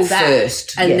take all that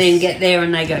first. And then get there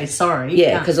and they go, sorry.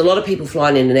 Yeah, because a lot of people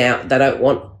flying in and out, they don't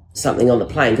want something on the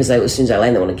plane because as soon as they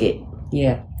land, they want to get.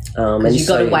 Yeah. And you've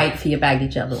got to wait for your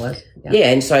baggage otherwise. Yeah,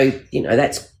 and so,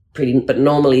 that's pretty, but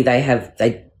normally they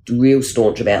real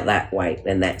staunch about that weight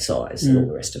and that size and all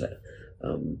the rest of it.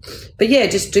 But yeah,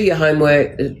 just do your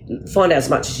homework, find out as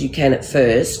much as you can at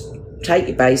first, take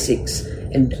your basics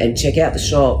and check out the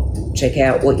shop, check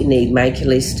out what you need, make your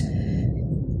list.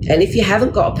 And if you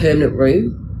haven't got a permanent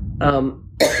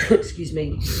room, excuse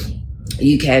me,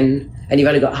 you can, and you've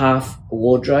only got half a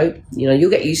wardrobe, you know, you'll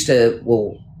get used to,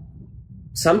 well,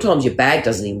 sometimes your bag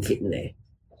doesn't even fit in there.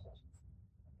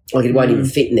 Like it won't even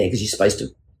fit in there because you're supposed to,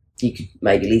 you could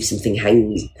maybe leave something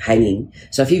hanging.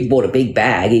 So if you've bought a big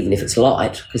bag, even if it's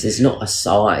light, because there's not a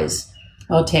size.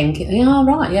 Oh, 10. Oh,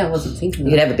 right. Yeah, I wasn't thinking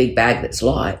You could have a big bag that's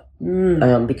light.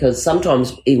 Because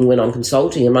sometimes even when I'm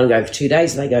consulting, I'm only going for 2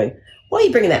 days, and they go, why are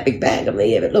you bringing that big bag? I'm there,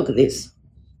 yeah, but look at this.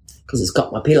 Because it's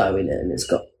got my pillow in it and it's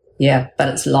got... Yeah, but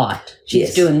it's light.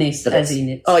 She's doing this as in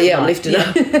it's Oh, yeah, light. I'm lifting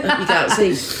up. You can't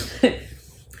see.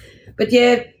 But,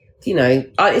 yeah, you know,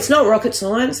 it's not rocket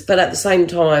science, but at the same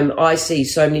time, I see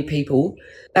so many people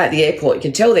at the airport. You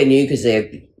can tell they're new because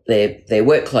their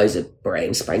work clothes are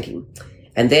brand spanking.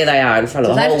 And there they are in front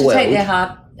of the whole world. Do they have to take their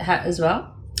hard hat as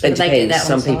well? It depends.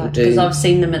 Some people do. Because I've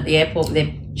seen them at the airport with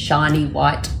their shiny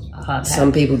white hard hat.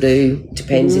 Some people do.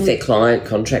 Depends if they're client,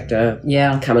 contractor,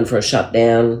 coming for a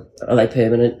shutdown. Are they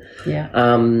permanent?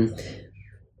 Yeah.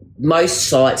 Most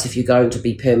sites, if you're going to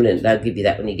be permanent, they'll give you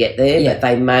that when you get there. Yeah. But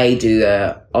they may do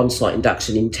a on-site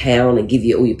induction in town and give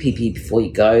you all your PPE before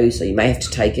you go, so you may have to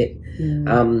take it.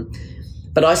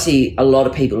 But I see a lot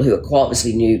of people who are quite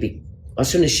obviously new. I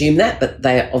shouldn't assume that, but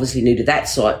they are obviously new to that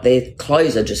site. Their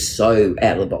clothes are just so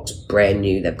out of the box, brand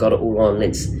new. They've got it all on,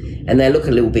 and they look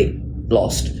a little bit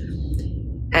lost.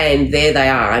 And there they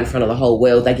are in front of the whole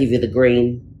world. They give you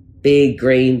the big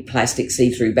green plastic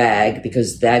see-through bag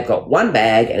because they've got one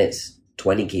bag and it's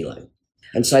 20 kilo.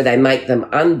 And so they make them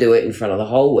undo it in front of the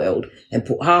whole world and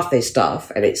put half their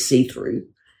stuff, and it's see-through,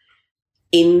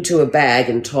 into a bag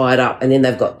and tie it up. And then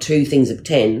they've got 2 things of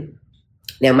 10.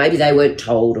 Now, maybe they weren't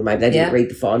told or maybe they didn't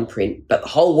read the fine print, but the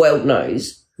whole world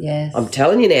knows. Yes. I'm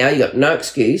telling you now, you got no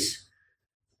excuse.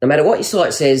 No matter what your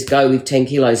site says, go with 10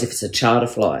 kilos if it's a charter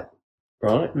flight,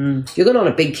 right? If you're going on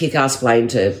a big kick-ass plane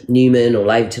to Newman or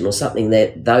Laverton or something,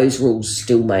 that those rules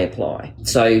still may apply.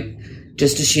 So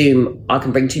just assume I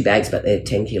can bring 2 bags, but they're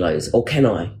 10 kilos. Or can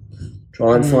I?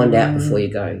 Try and find out before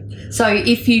you go. So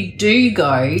if you do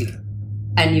go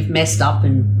and you've messed up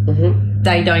and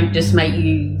they don't just make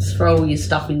you throw all your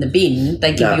stuff in the bin,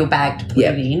 they give you a bag to put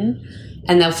it in,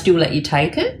 and they'll still let you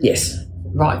take it? Yes.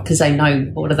 Right, because they know,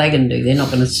 what are they going to do? They're not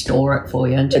going to store it for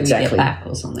you until you get back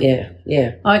or something. Yeah,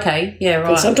 yeah. Okay, yeah,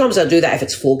 right. And sometimes they'll do that if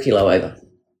it's 4 kilo over.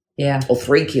 Yeah. Or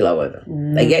 3 kilo over.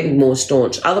 They get more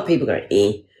staunch. Other people go,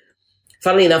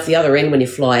 Funnily enough, the other end, when you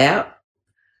fly out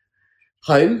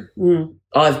home,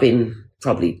 I've been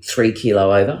probably 3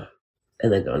 kilo over,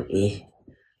 and they're going,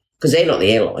 because they're not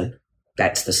the airline.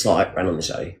 That's the site running the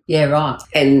show. Yeah, right.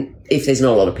 And if there's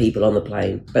not a lot of people on the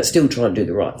plane, but still try and do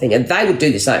the right thing. And they would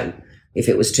do the same. If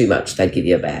it was too much, they'd give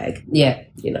you a bag. Yeah.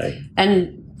 You know.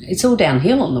 And it's all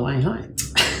downhill on the way home.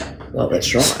 Well,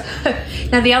 that's right.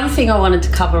 Now, the other thing I wanted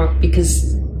to cover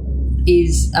is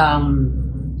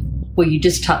well, you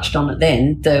just touched on it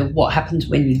then, what happens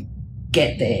when you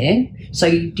get there. So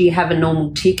do you have a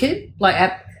normal ticket? Like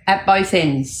at both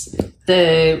ends,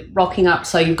 the rocking up,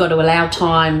 so you've got to allow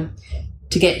time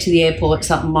to get to the airport,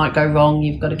 something might go wrong,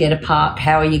 you've got to get a park.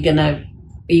 How are you going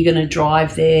to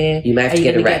drive there? You may have to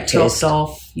get a rat test.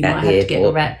 You might have to get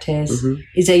a rat test.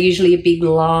 Is there usually a big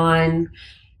line?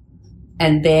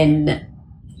 And then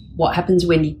what happens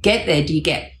when you get there? Do you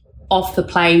get off the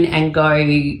plane and go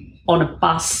on a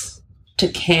bus to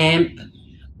camp,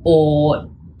 or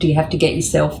do you have to get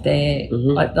yourself there?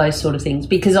 Like those sort of things?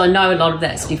 Because I know a lot of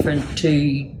that's different to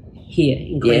here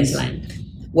in Queensland. Yes.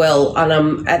 Well, and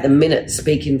I'm at the minute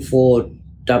speaking for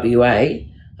WA,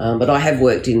 but I have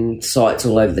worked in sites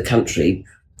all over the country.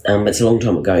 It's a long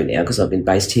time ago now because I've been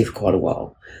based here for quite a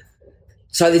while.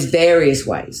 So there's various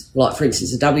ways. Like, for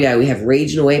instance, in WA we have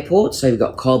regional airports. So we've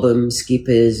got Cobham,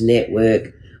 Skippers,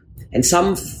 Network. And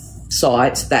some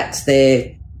sites, that's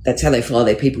how they fly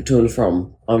their people to and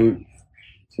from on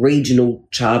regional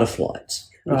charter flights,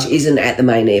 which isn't at the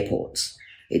main airports.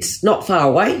 It's not far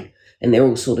away and they're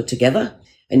all sort of together.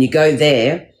 And you go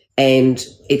there and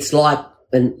it's like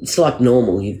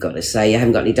normal, you've got to say. You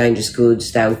haven't got any dangerous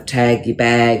goods. They'll tag your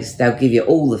bags. They'll give you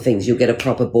all the things. You'll get a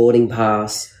proper boarding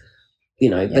pass, you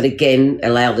know. But again,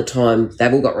 allow the time.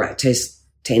 They've all got rat test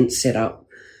tents set up.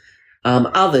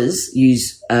 Others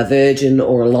use Virgin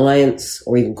or Alliance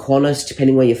or even Qantas,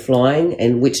 depending where you're flying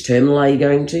and which terminal are you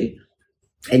going to.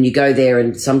 And you go there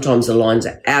and sometimes the lines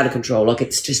are out of control, like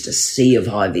it's just a sea of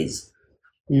high-vis.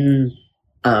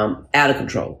 Out of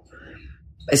control,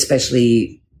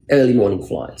 especially early morning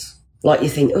flights. Like you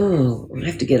think, I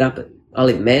have to get up I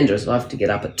live in Mandurah, so I have to get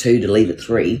up at 2 to leave at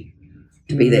 3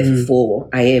 to be there for 4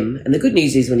 a.m. And the good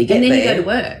news is when you get there... And then you go to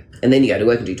work. And then you go to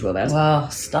work and do 12 hours. Wow,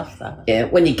 stuff that. Yeah,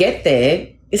 when you get there,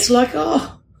 it's like,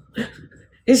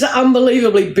 it's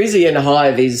unbelievably busy and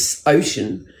high, this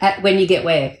ocean. When you get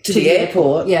where? To the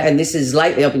airport. Yeah. And this is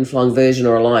lately I've been flying Virgin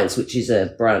or Alliance, which is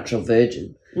a branch of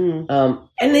Virgin. And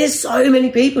there's so many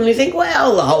people and you think,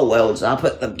 well, the whole world's up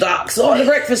at the dark side of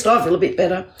breakfast. I feel a bit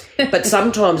better. But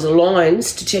sometimes the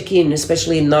lines to check in,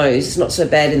 especially in those, it's not so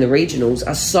bad in the regionals,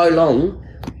 are so long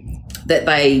that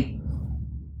they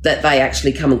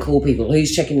actually come and call people.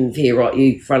 Who's checking in here? Right,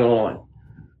 you front of the line.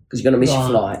 Because you're going to miss your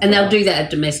flight. And they'll do that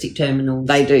at domestic terminals.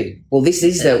 They do. Well, this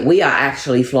is we are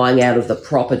actually flying out of the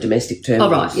proper domestic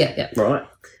terminals. Oh, right, yeah. Right.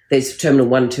 There's terminal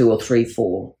 1, 2 or 3,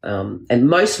 4. And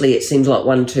mostly it seems like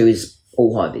 1, 2 is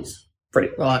all high vis.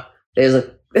 Pretty. Right. There's a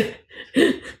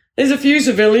few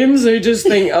civilians who just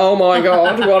think, oh, my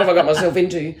God, what have I got myself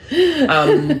into?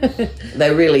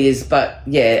 There really is. But,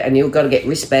 yeah, and you've got to get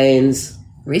wristbands.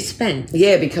 Wristbands?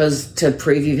 Yeah, because to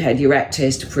prove you've had your RAT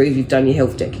test, to prove you've done your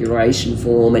health declaration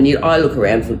form, and I look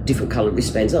around for different coloured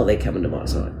wristbands. Oh, they're coming to my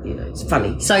site. You know, it's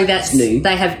funny. So that's new.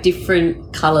 They have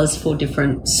different colours for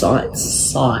different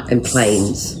sites and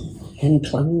planes. And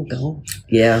plane gold.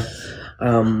 Yeah.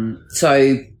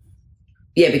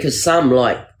 Because some,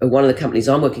 like one of the companies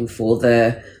I'm working for,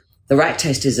 the RAT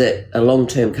test is at a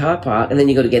long-term car park, and then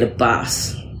you've got to get a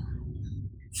bus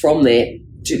from there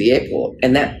to the airport,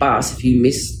 and that bus, if you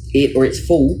miss it or it's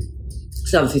full,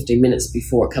 it's another 15 minutes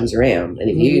before it comes around.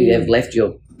 And if you have left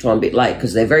your time a bit late,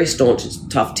 because they're very staunch, it's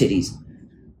tough titties,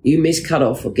 you miss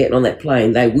cut-off or getting on that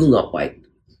plane, they will not wait.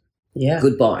 Yeah.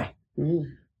 Goodbye.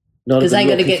 Because they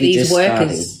got to get these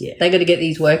workers. Yeah. They got to get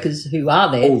these workers who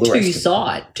are there to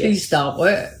start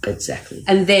work. Exactly.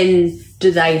 And then do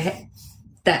they?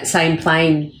 That same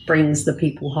plane brings the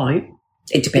people home.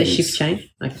 It depends. The shift change.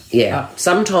 Okay. Yeah.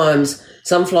 Sometimes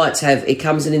some flights it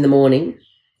comes in the morning.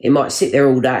 It might sit there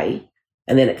all day,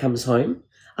 and then it comes home.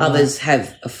 Others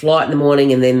have a flight in the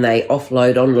morning, and then they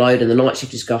offload, unload, and the night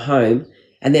shifters go home,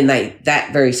 and then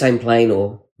that very same plane,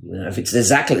 or if it's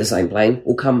exactly the same plane,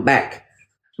 will come back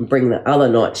and bring the other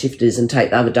night shifters and take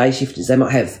the other day shifters. They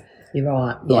might have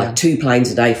 2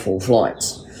 planes a day, 4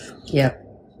 flights. Yeah.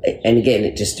 And again,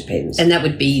 it just depends. And that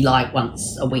would be like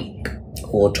once a week.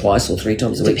 Or twice or 3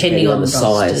 times a week, depending on the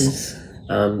size.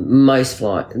 Most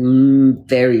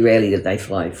very rarely do they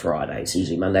fly Friday. It's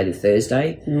usually Monday to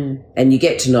Thursday. And you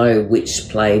get to know which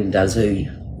plane does who.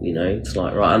 You know, it's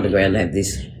like, right, underground have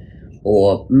this.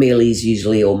 Or mealies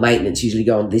usually, or maintenance usually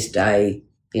go on this day.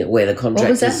 You know, where the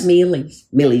contractors... What was that? Mealies?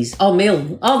 Millies. Oh,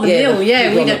 mill. Oh, the mill,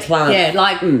 yeah. We got the plant. Yeah,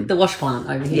 like the wash plant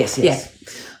over here. Yes. Yeah.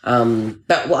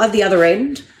 But at the other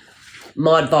end,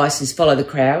 my advice is follow the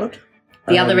crowd.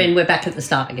 The other end, we're back at the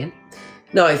start again.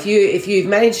 No, if you've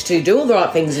managed to do all the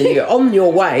right things and you're on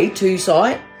your way to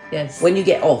site, yes. When you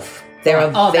get off, there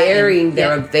are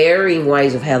varying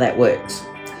ways of how that works.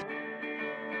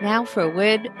 Now for a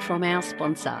word from our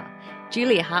sponsor,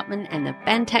 Julia Hartman and the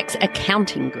Bantax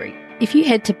Accounting Group. If you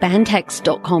head to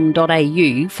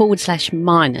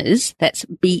bantax.com.au/miners, that's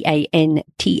BANTACS,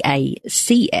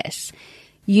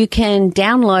 you can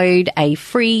download a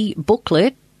free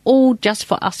booklet all just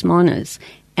for us miners.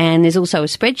 And there's also a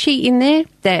spreadsheet in there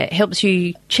that helps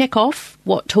you check off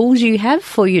what tools you have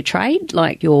for your trade,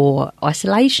 like your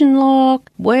isolation lock,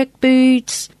 work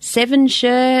boots, 7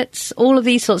 shirts, all of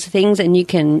these sorts of things. And you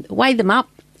can weigh them up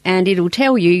and it'll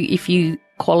tell you if you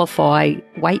qualify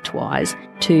weight-wise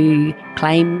to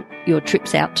claim your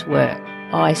trips out to work.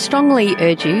 I strongly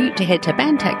urge you to head to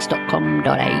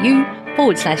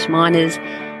bantax.com.au/miners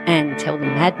and tell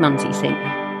them Mad Mumsy sent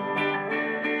you.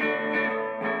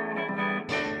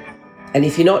 And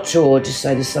if you're not sure, just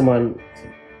say to someone,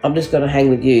 I'm just going to hang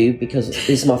with you because this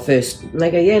is my first. And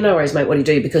they go, yeah, no worries, mate, what do you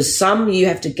do? Because some you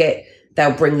have to get,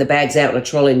 they'll bring the bags out in a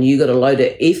trolley and you got to load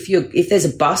it. If there's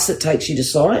a bus that takes you to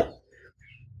site,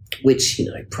 which, you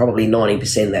know, probably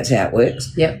 90% that's how it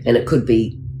works. Yep. And it could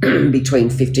be between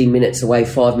 15 minutes away,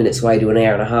 5 minutes away to an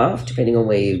hour and a half, depending on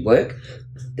where you work.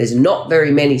 There's not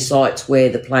very many sites where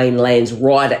the plane lands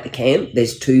right at the camp.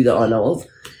 There's 2 that I know of, and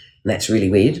that's really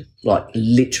weird. Like,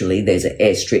 literally, there's an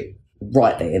airstrip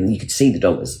right there, and you could see the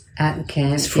doggers. At the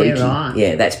camp, it's freaky. Yeah, right.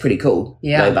 Yeah, that's pretty cool.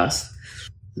 Yeah. No bus.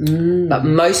 But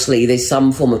mostly there's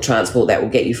some form of transport that will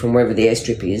get you from wherever the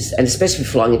airstrip is, and especially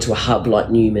flying into a hub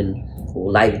like Newman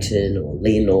or Laverton or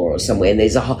Leonora or somewhere, and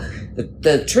there's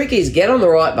the trick is get on the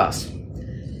right bus.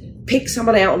 Pick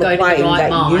someone out on the plane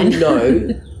that you know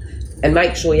and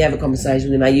make sure you have a conversation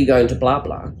with them. Are you going to blah,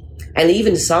 blah? And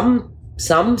even some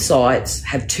sites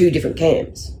have 2 different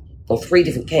camps. or 3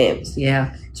 different camps.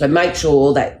 Yeah. So make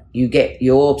sure that you get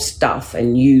your stuff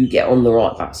and you get on the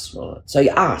right bus. Right? So you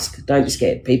ask, don't be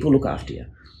scared. People look after you.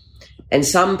 And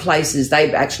some places,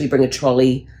 they actually bring a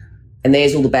trolley and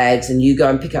there's all the bags and you go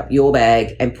and pick up your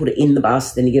bag and put it in the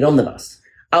bus, then you get on the bus.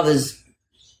 Others,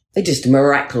 it just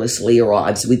miraculously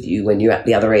arrives with you when you're at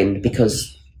the other end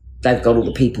because they've got all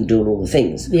the people doing all the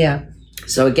things. Yeah.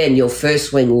 So again, your first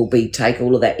swing will be take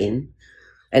all of that in.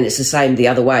 And it's the same the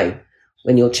other way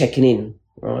when you're checking in,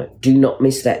 right? Do not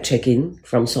miss that check-in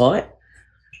from site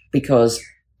because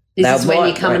this is when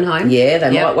you're coming home? Yeah,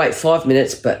 they might wait 5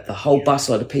 minutes, but the whole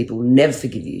busload of people will never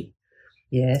forgive you.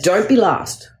 Yes. Don't be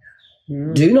last.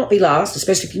 Do not be last,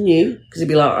 especially if you're new, because they'll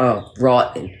be like, oh,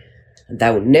 right then. And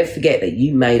they will never forget that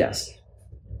you made us.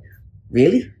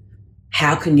 Really?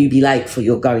 How can you be late for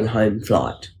your going home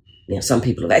flight? Now, some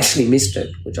people have actually missed it,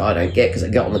 which I don't get because they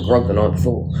got on the grog the night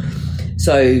before.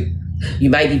 So you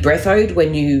may be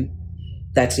breathoed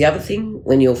that's the other thing,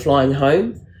 when you're flying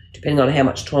home, depending on how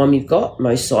much time you've got.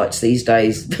 Most sites these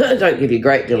days don't give you a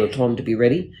great deal of time to be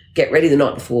ready. Get ready the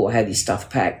night before, have your stuff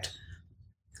packed.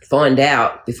 Find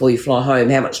out before you fly home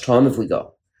how much time have we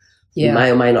got. Yeah. You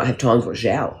may or may not have time for a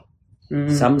shower.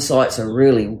 Some sites are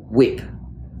really whip.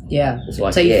 Yeah.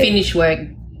 Like, so you finish work,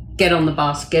 get on the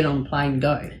bus, get on the plane,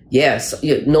 go. Yes.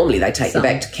 Normally they take you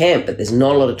back to camp, but there's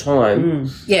not a lot of time.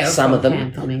 Yeah. Some of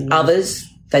them. Others,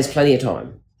 there's plenty of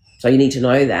time. So you need to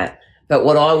know that. But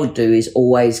what I would do is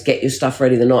always get your stuff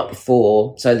ready the night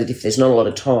before so that if there's not a lot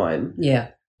of time,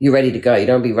 you're ready to go. You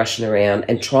don't be rushing around,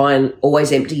 and try and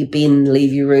always empty your bin,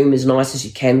 leave your room as nice as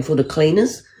you can for the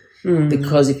cleaners.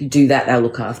 Because if you do that, they'll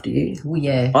look after you. Well,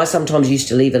 yeah. I sometimes used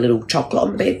to leave a little chocolate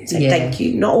on the bed and say thank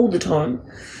you. Not all the time,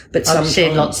 but sometimes. I've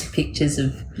shared lots of pictures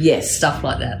of stuff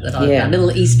like that I've done.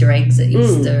 Little Easter eggs at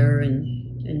Easter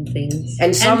and things.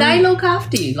 And they look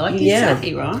after you, like you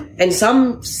said, right? And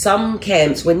some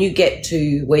camps, when you get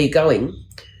to where you're going,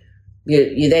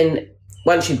 you then,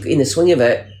 once you're in the swing of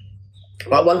it,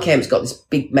 like one camp's got this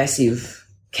big, massive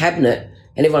cabinet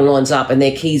and everyone lines up and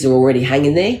their keys are already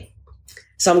hanging there.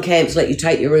 Some camps let you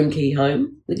take your room key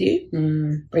home with you,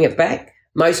 bring it back.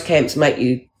 Most camps make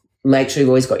sure you've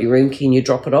always got your room key and you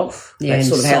drop it off. Yeah, that's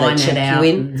sort of how they check you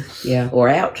in or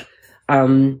out.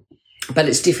 But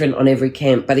it's different on every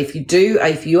camp. But if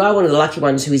you are one of the lucky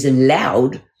ones who is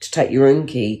allowed to take your room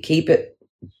key, keep it.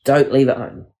 Don't leave it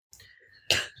home.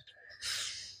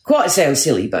 Quite sounds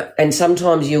silly, and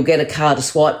sometimes you'll get a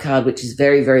swipe card, which is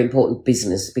very, very important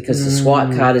business because the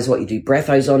swipe card is what you do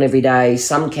breathos on every day.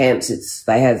 Some camps,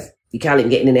 you can't even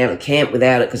get in and out of camp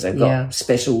without it because they've got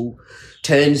special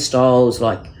turnstiles.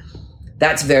 Like,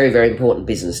 that's very, very important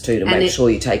business too, to make sure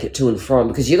you take it to and from,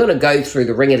 because you're going to go through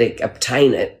the ringer to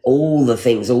obtain it, all the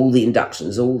things, all the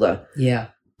inductions,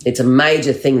 it's a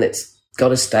major thing that's got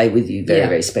to stay with you. Very,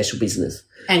 very special business.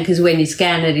 And because when you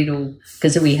scan it,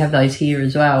 because we have those here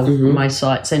as well, most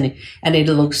sites, and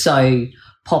it'll also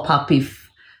pop up if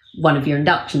one of your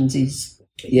inductions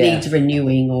needs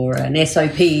renewing or an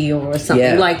SOP or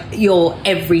something. Like your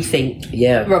everything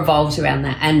revolves around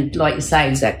that. And like you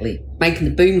say, making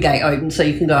the boom gate open so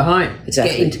you can go home,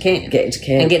 get into camp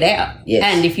and get out. Yes.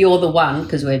 And if you're the one,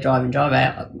 because we're drive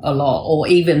out a lot, or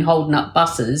even holding up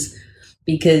buses,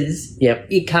 because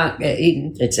you can't get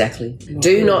in. Exactly.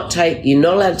 You're not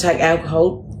allowed to take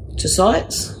alcohol to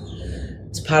sites.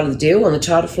 It's part of the deal on the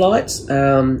charter flights.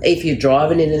 If you're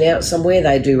driving in and out somewhere,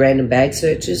 they do random bag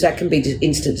searches. That can be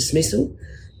instant dismissal.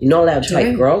 You're not allowed to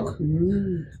take grog.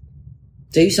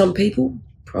 Do some people?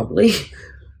 Probably.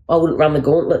 I wouldn't run the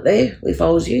gauntlet there if I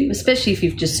was you. Especially if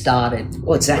you've just started.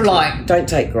 Well, exactly. Don't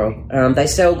take grog. They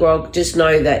sell grog. Just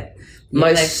know that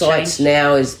most sites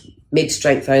now is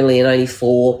mid-strength only, and only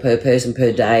 4 per person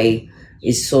per day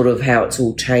is sort of how it's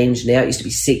all changed now. It used to be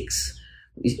 6.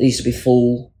 It used to be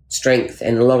full strength,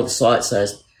 and a lot of the sites are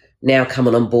now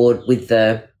coming on board with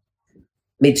the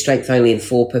mid-strength only and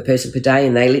 4 per person per day,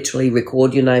 and they literally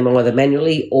record your name either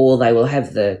manually or they will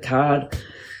have the card.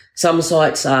 Some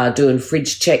sites are doing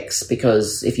fridge checks,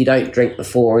 because if you don't drink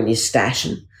before and you're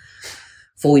stashing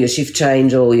for your shift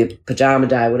change or your pajama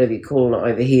day, whatever you're calling it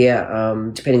over here,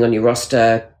 depending on your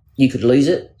roster, you could lose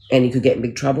it and you could get in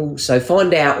big trouble. So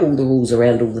find out all the rules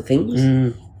around all the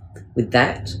things with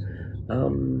that.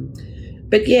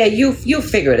 But yeah, you'll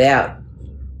figure it out.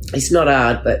 It's not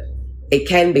hard, but it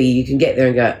can be. You can get there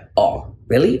and go, oh,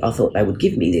 really? I thought they would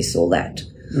give me this or that.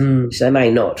 Which they may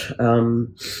not.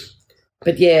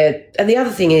 But yeah, and the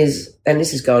other thing is, and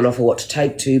this is going off of what to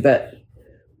take to, but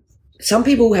some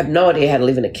people have no idea how to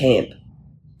live in a camp.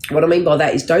 What I mean by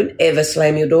that is, don't ever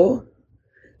slam your door.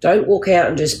 Don't walk out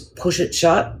and just push it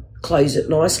shut, close it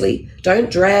nicely. Don't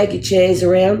drag your chairs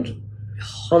around.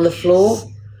 on the floor.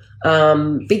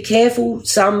 Be careful.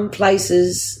 Some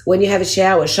places, when you have a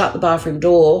shower, shut the bathroom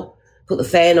door, put the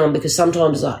fan on, because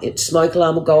sometimes a smoke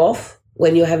alarm will go off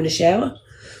when you're having a shower.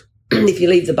 If you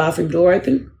leave the bathroom door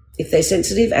open, if they're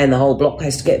sensitive, and the whole block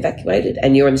has to get evacuated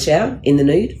and you're in the shower, in the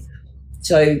nude.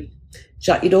 So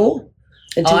shut your door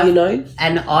until you know.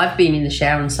 And I've been in the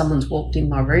shower and someone's walked in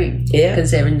my room. Yeah.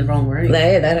 Because they're in the wrong room.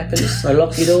 Yeah, that happens. So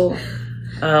lock your door.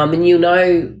 And you'll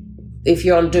know if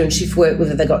you're on doing shift work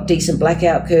whether they've got decent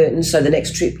blackout curtains. So the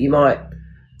next trip you might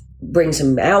bring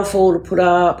some alfoil to put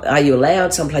up. Are you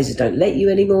allowed? Some places don't let you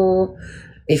anymore.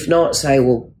 If not, say,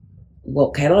 well,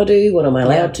 what can I do? What am I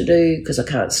allowed to do? Because I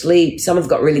can't sleep. Some have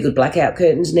got really good blackout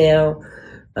curtains now.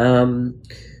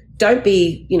 Don't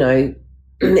be,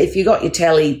 if you got your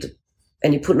telly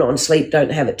and you're putting it on sleep,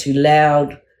 don't have it too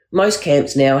loud. Most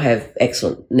camps now have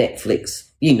excellent Netflix.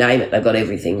 You name it, they've got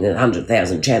everything,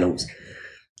 100,000 channels.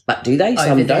 But do they?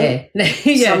 Some don't.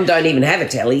 Yeah. Some don't even have a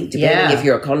telly, depending if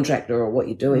you're a contractor or what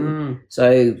you're doing.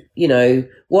 So,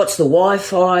 what's the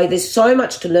Wi-Fi? There's so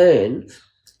much to learn.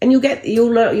 And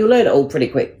you'll learn it all pretty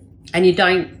quick. And you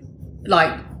don't,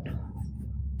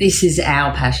 this is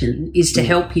our passion, is to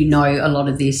help you know a lot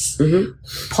of this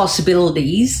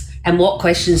possibilities and what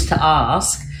questions to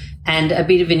ask and a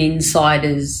bit of an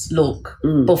insider's look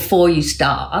before you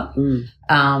start.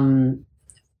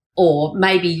 Or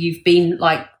maybe you've been,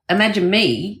 imagine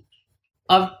me,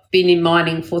 I've been in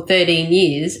mining for 13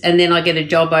 years and then I get a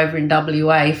job over in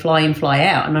WA, fly in, fly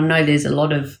out, and I know there's a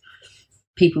lot of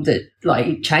people that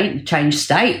change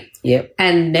state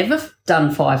and never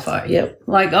done FIFO.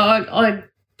 I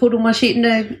put all my shit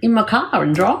in my car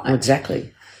and drive.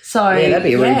 Exactly. So that'd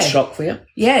be a rude shock for you.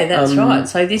 Yeah, that's right.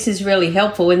 So this is really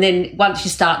helpful. And then once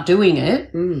you start doing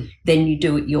it, then you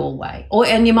do it your way.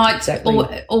 And you might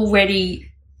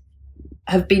already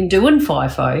have been doing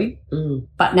FIFO,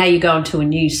 but now you're going to a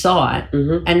new site,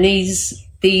 and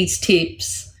these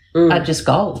tips are just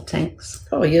gold. Thanks.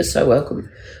 Oh, you're so welcome.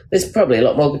 There's probably a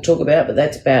lot more to talk about, but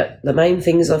that's about the main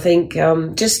things, I think.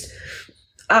 Just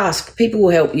ask. People will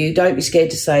help you. Don't be scared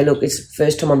to say, look, it's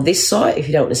first time on this site, if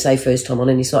you don't want to say first time on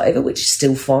any site ever, which is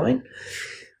still fine.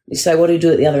 You say, what do you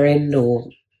do at the other end? Or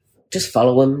just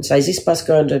follow them and say, is this bus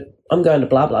going to, I'm going to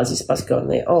blah, blah, is this bus going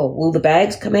there? Oh, will the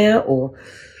bags come out?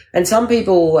 And some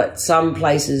people at some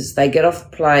places, they get off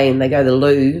the plane, they go to the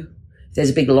loo,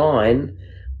 there's a big line,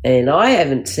 and I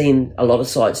haven't seen a lot of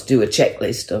sites do a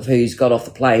checklist of who's got off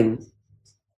the plane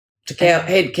to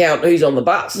head count who's on the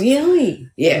bus. Really?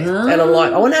 Yeah. Oh. And I'm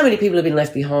like, I wonder how many people have been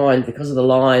left behind because of the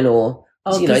line, or,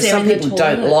 some people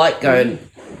don't like going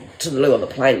to the loo on the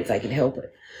plane if they can help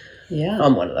it. Yeah.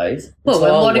 I'm one of those. Well,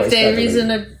 so what if there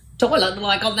isn't a toilet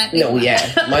on that big one?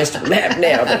 Yeah, most of them have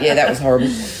now, but that was horrible.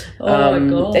 Oh, my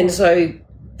God. And so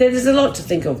there's a lot to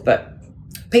think of, but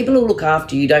people will look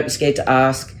after you. Don't be scared to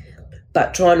ask,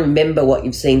 but try and remember what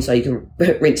you've seen so you can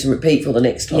rinse and repeat for the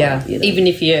next time. Yeah, even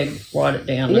if you write it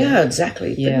down. Yeah,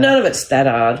 exactly. Yeah. But none of it's that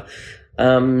hard.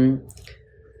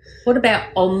 What about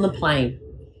on the plane?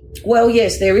 Well,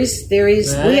 yes, there is.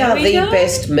 We are the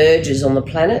best mergers on the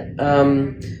planet.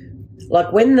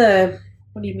 What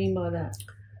do you mean by that?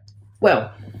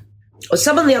 Well,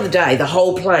 someone the other day, the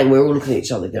whole plane, we were all looking at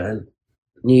each other going,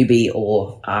 newbie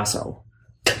or arsehole.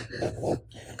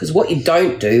 Because what you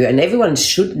don't do, and everyone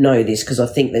should know this because I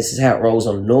think this is how it rolls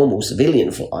on normal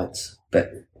civilian flights, but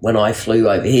when I flew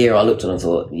over here, I looked and I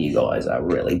thought, you guys are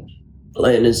really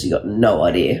learners. You got no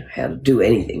idea how to do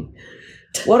anything.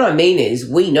 What I mean is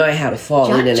we know how to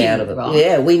file in and out of it. Right.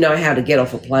 Yeah, we know how to get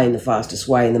off a plane the fastest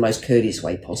way and the most courteous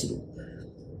way possible.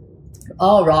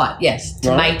 Oh, right, yes,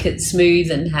 to make it smooth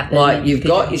and happen. You've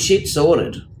got your shit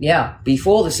sorted. Yeah.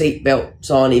 Before the seatbelt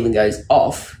sign even goes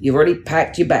off, you've already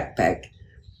packed your backpack.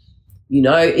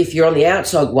 If you're on the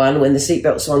outside one, when the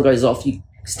seatbelt sign goes off, you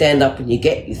stand up and you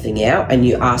get your thing out and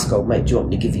you ask, oh, mate, do you want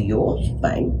me to give you yours?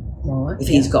 Bang. Right. If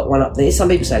he's got one up there. Some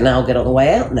people say, no, I'll get on the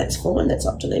way out, and that's fine. That's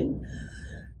up to them.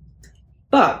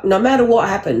 But no matter what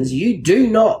happens, you do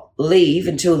not leave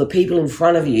until the people in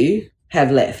front of you have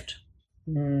left.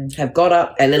 Have got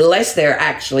up, and unless they're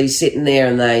actually sitting there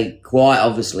and they quite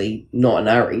obviously not in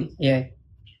a hurry,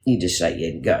 you just say,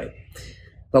 yeah, go.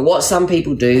 But what some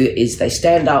people do is they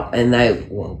stand up and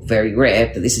very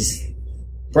rare, but this is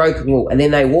broken rule, and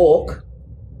then they walk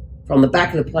from the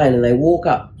back of the plane and they walk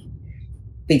up,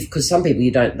 because some people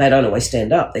they don't always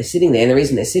stand up. They're sitting there, and the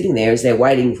reason they're sitting there is they're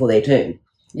waiting for their turn.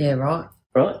 Yeah, right.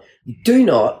 Right? You do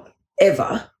not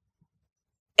ever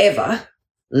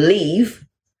leave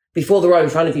before the row in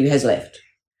front of you has left.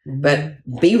 But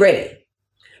be ready,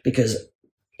 because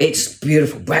it's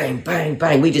beautiful. Bang, bang,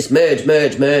 bang. We just merge.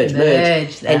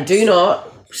 And do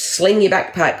not sling your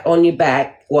backpack on your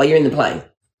back while you're in the plane.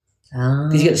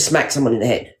 Because you're going to smack someone in the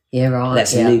head. Yeah, right.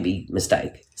 That's a newbie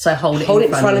mistake. So hold it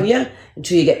in front of you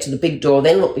until you get to the big door,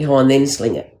 then look behind, then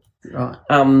sling it. Right.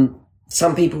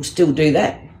 Some people still do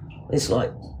that. It's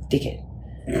like, dickhead.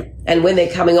 And when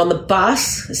they're coming on the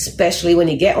bus, especially when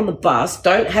you get on the bus,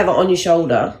 don't have it on your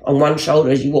shoulder, on one shoulder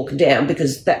as you're walking down,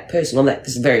 because that person on that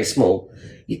is very small.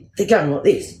 They're going like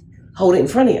this. Hold it in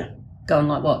front of you. Going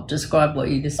like what? Describe what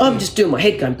you just I'm just doing my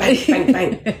head going bang, bang,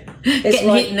 bang. It's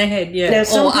getting hit in the head, yeah.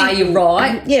 Now, or are you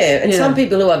right? Yeah, and some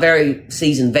people who are very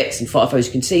seasoned vets and FIFOs,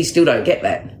 you can see, still don't get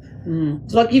that.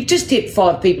 It's like you've just hit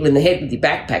 5 people in the head with your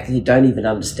backpack and you don't even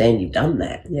understand you've done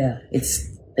that. Yeah.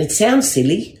 It sounds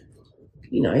silly,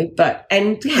 but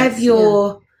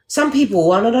some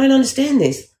people, and I don't understand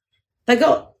this, they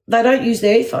don't use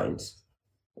their earphones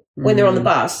when they're on the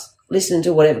bus listening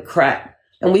to whatever crap,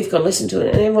 and we've got to listen to it,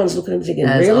 and everyone's looking at them thinking,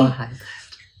 really? I hate that.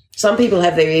 Some people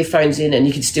have their earphones in and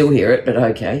you can still hear it, but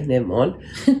okay, never mind.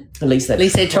 At least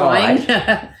they're trying.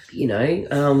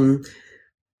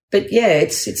 But yeah,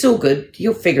 it's all good.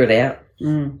 You'll figure it out.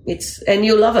 And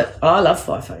you'll love it. I love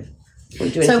FIFO.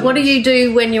 So what do you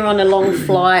do when you're on a long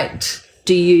flight?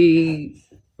 Do you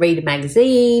read a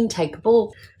magazine, take a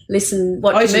book, watch a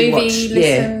movie?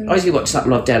 Yeah, I usually watch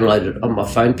something I've downloaded on my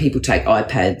phone. People take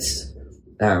iPads.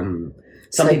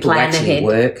 Some people actually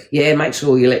work. Yeah, make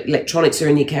sure your electronics are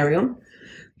in your carry-on.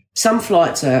 Some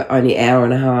flights are only an hour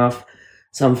and a half.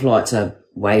 Some flights are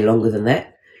way longer than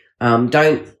that.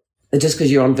 Just because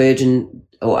you're on Virgin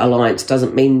or Alliance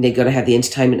doesn't mean they've got to have the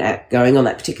entertainment app going on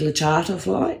that particular charter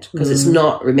flight, because it's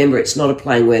not a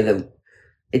plane where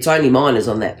it's only minors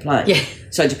on that plane. Yeah.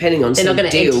 So depending on some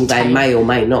deal, they may or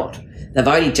may not. They've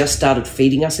only just started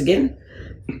feeding us again.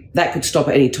 That could stop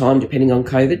at any time depending on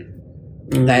COVID.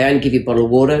 They only give you a bottle of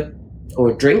water or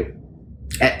a drink.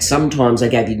 Sometimes they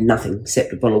gave you nothing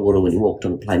except a bottle of water when you walked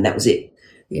on the plane. That was it.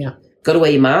 Yeah. Got to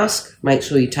wear your mask. Make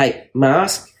sure you take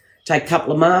mask. Take a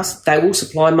couple of masks. They will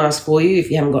supply masks for you if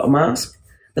you haven't got a mask,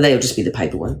 but they'll just be the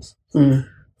paper ones. But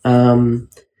on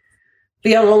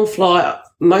a long flight,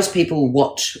 most people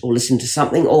watch or listen to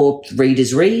something, or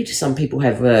readers read. Some people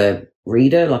have a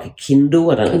reader, like a Kindle.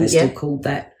 I don't know if they're still called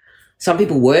that. Some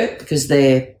people work because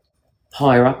they're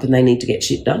higher up and they need to get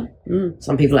shit done.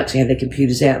 Some people actually have their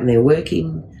computers out and they're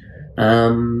working.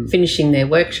 Finishing their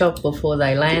workshop before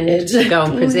they land to go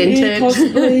and present it.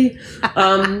 Possibly.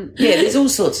 There's all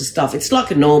sorts of stuff. It's like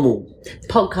a normal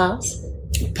podcast.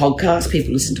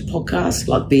 People listen to podcasts,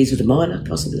 like Beers with a Miner,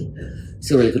 possibly. It's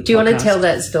a really good podcast. Do you want to tell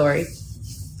that story?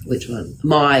 Which one?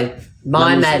 My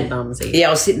Mad Mumsy. Yeah,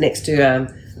 I was sitting next to a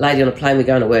lady on a plane. We're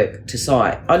going to work to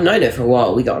site. I'd known her for a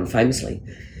while. We got on famously.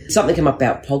 Something came up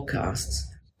about podcasts,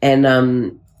 and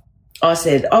I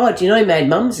said, "Oh, do you know Mad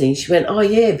Mumsy?" She went, "Oh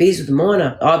yeah, Beers with the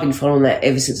Miner. I've been following that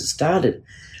ever since it started."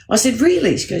 I said,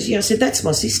 "Really?" She goes, "Yeah." I said, "That's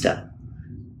my sister."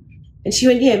 And she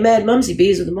went, "Yeah, Mad Mumsy,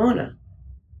 Beers with the Miner."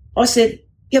 I said,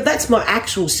 "Yeah, that's my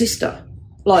actual sister,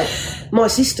 like my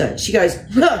sister." She goes,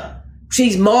 "Huh,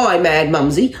 she's my Mad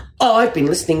Mumsy. I've been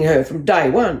listening to her from day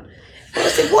one." I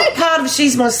said, "What part of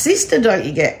she's my sister don't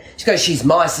you get?" She goes, "She's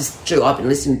my sister too. I've been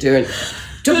listening to her." And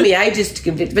took me ages to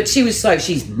convince, but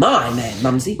she's my Mad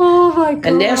Mumsy. Oh, my God.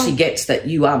 And now she gets that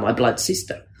you are my blood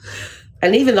sister.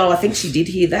 And even though I think she did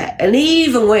hear that, and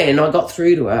even when I got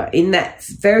through to her in that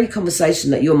very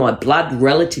conversation that you're my blood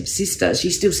relative sister,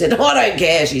 she still said, "Oh, I don't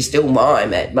care, she's still my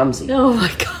Mad Mumsy." Oh,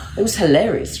 my God. It was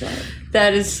hilarious, right?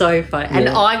 That is so funny. And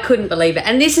I couldn't believe it.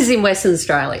 And this is in Western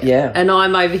Australia. Yeah. And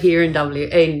I'm over here in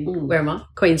where am I?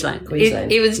 Queensland.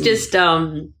 It was just...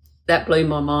 that blew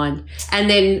my mind. And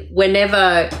then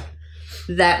whenever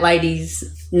that lady's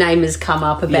name has come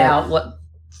up about what,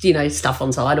 stuff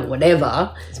on side or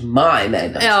whatever. It's my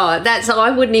Mad Mumsy. Oh, I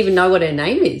wouldn't even know what her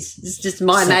name is. It's just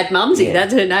my Mad Mumsy. Yeah,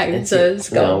 that's her name. That's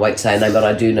it. No, I won't say her name, but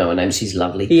I do know her name. She's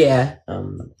lovely. Yeah.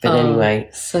 But anyway,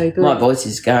 so good. My voice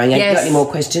is going. Have you got any more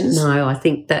questions? No, I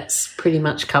think that's pretty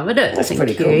much covered it. That's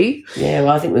pretty cool. Yeah, well,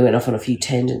 I think we went off on a few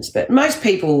tangents, but most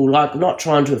people, like, not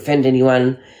trying to offend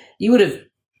anyone, you would have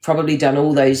probably done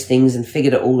all those things and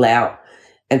figured it all out.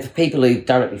 And for people who've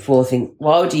done it before think,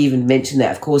 why would you even mention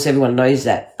that? Of course, everyone knows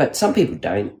that. But some people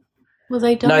don't. Well,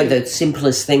 they don't. Know the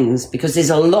simplest things, because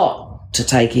there's a lot to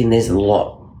take in. There's a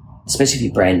lot, especially if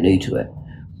you're brand new to it.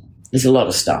 There's a lot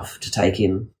of stuff to take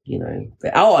in,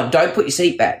 Oh, don't put your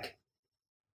seat back.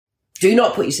 Do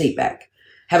not put your seat back.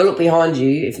 Have a look behind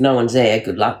you. If no one's there,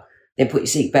 good luck. Then put your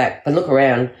seat back. But look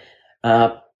around.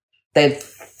 They've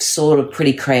sort of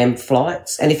pretty crammed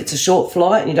flights. And if it's a short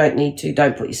flight and you don't need to,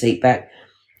 don't put your seat back.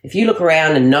 If you look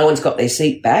around and no one's got their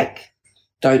seat back,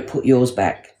 don't put yours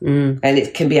back. And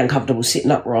it can be uncomfortable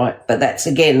sitting upright. But that's,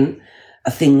 again,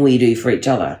 a thing we do for each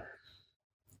other,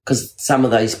 because some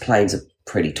of those planes are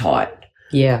pretty tight.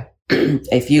 Yeah.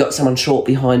 If you got someone short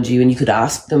behind you and you could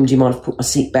ask them, do you mind if I put my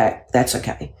seat back? That's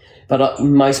okay. But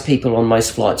most people on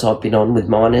most flights I've been on with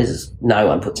minors, no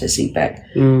one puts their seat back.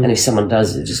 And if someone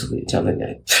does, they just look at each other and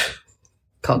go,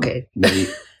 cockhead.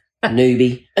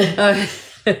 Newbie.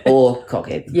 Or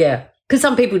cockhead. Yeah. Because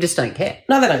some people just don't care.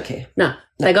 No, they don't care. No.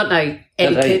 They got no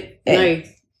etiquette.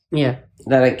 Yeah.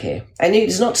 They don't care. And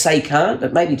it's not to say you can't,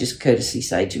 but maybe just courtesy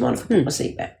say, do you mind if I put my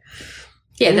seat back?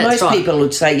 Yeah, and that's most people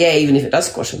would say, yeah, even if it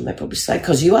does squash them, they probably say,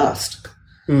 because you asked.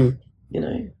 You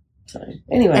know. So,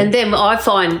 anyway. And then I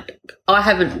find I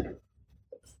haven't,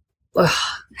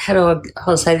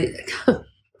 I'll say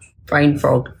brain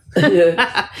frog.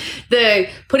 The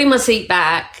putting my seat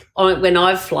back on when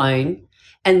I've flown,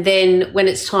 and then when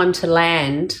it's time to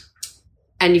land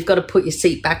and you've got to put your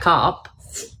seat back up,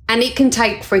 and it can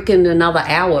take freaking another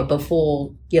hour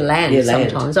before you land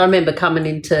sometimes. I remember coming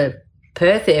into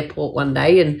Perth airport one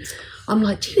day and I'm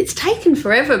like, gee, it's taken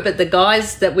forever. But the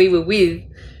guys that we were with,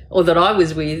 or that I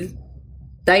was with,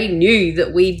 they knew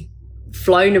that we'd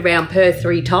flown around Perth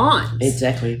 3 times.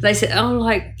 Exactly. They said, I'm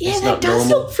like, yeah, that does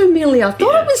look familiar. I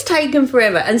thought it was taken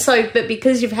forever. And so, but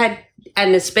because you've had,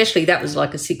 and especially that was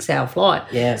like a 6-hour flight.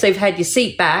 Yeah. So you've had your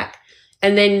seat back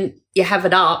and then you have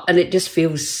it up and it just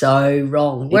feels so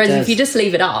wrong. Whereas if you just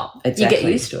leave it up, you get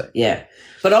used to it. Yeah.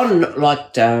 But on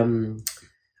like,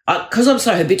 because I'm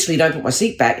so habitually don't put my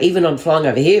seat back, even on flying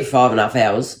over here for 5.5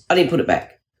 hours, I didn't put it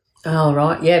back. Oh,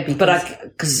 right, yeah.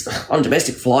 Because on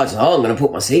domestic flights, I'm going to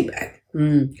put my seat back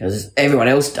because everyone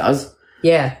else does.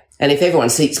 Yeah. And if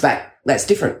everyone's seat's back, that's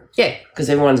different. Yeah. Because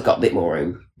everyone's got a bit more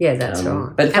room. Yeah, that's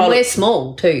right. But we're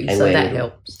small too, so that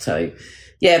helps. So,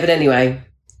 yeah, but anyway.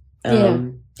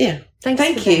 Thank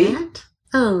you. That.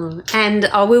 Oh, and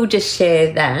I will just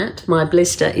share that my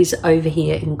blister is over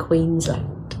here in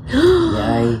Queensland.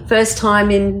 Yay. First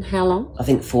time in how long? I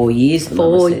think 4 years.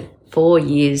 4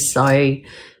 years. So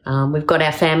we've got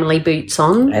our family boots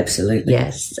on. Absolutely.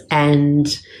 Yes. And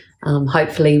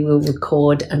hopefully we'll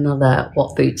record another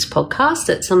What Boots podcast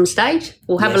at some stage.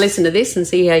 We'll have a listen to this and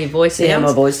see how your voice sounds. See how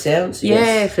my voice sounds.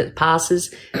 Yeah, if it passes.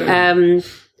 So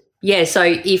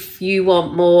if you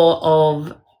want more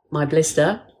of my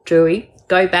blister, Drewy,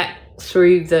 go back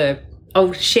through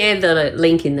I'll share the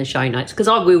link in the show notes because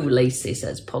I will release this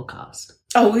as a podcast.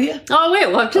 Oh, will you? I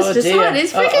will. I've just decided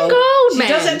it's freaking gold, man.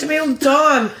 She does that to me all the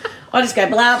time. I just go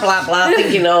blah, blah, blah,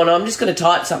 thinking, no, I'm just going to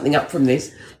type something up from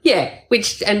this. Yeah,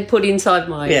 and put inside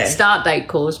my start date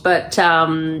course. But,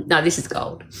 no, this is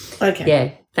gold. Okay.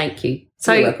 Yeah, thank you.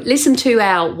 So listen to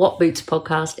our What Boots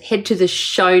podcast. Head to the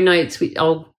show notes.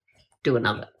 I'll do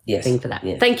another thing for that.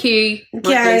 Yeah. Thank you.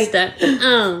 Okay. We should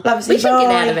get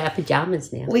out of our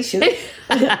pajamas now. We should. Okay,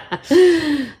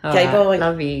 bye.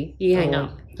 Love you. You hang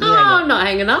up. I'm not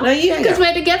hanging up. No, you hang up. Because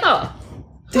we're together.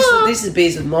 This is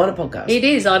Beers with Minor podcast. It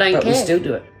is. I don't care. But we still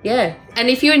do it. Yeah. And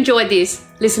if you enjoyed this,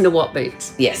 listen to What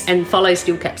Boots. Yes. And follow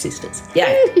Steel Cap Sisters.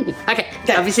 Yeah. Okay.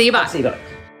 Love you. See you. Bye. See you. Bye.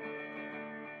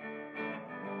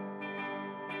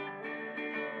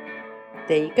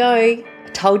 There you go. I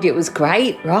told you it was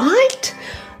great, right?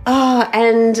 Oh,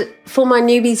 and for my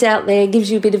newbies out there, it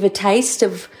gives you a bit of a taste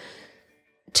of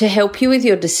to help you with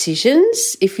your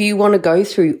decisions. If you want to go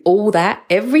through all that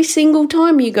every single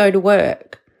time you go to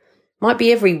work, might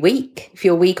be every week if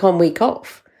you're week on, week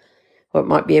off, or it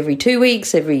might be every 2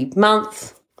 weeks, every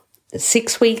month,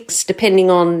 6 weeks, depending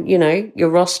on, your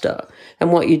roster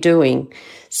and what you're doing.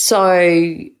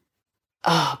 So,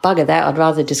 bugger that. I'd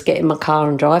rather just get in my car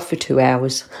and drive for 2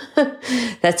 hours.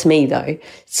 That's me though.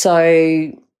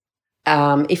 So,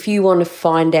 if you want to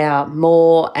find out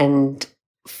more and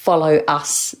follow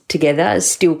us together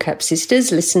as Steel Cap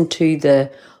Sisters, listen to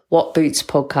the What Boots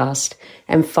podcast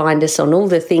and find us on all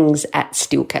the things at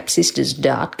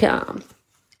steelcapsisters.com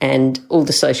and all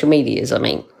the social medias, I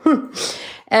mean.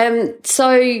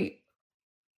 So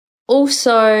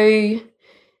also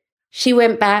she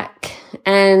went back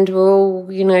and we're all,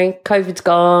 COVID's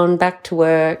gone, back to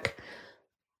work.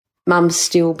 Mum's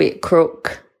still a bit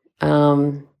crook,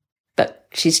 but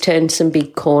she's turned some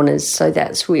big corners, so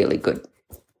that's really good.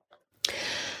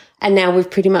 And now we've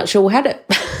pretty much all had it.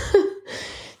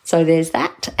 So there's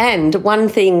that. And one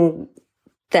thing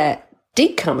that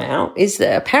did come out is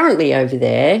that apparently over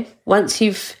there, once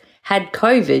you've had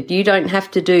COVID, you don't have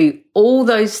to do all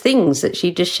those things that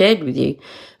she just shared with you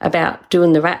about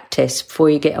doing the rat test before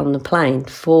you get on the plane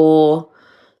for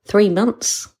 3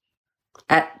 months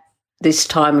at this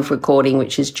time of recording,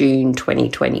 which is June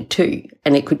 2022.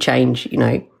 And it could change,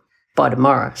 by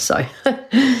tomorrow. So,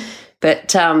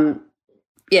 but, so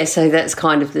that's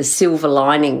kind of the silver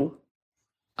lining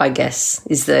I guess,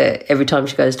 is that every time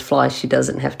she goes to fly, she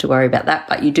doesn't have to worry about that.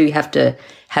 But you do have to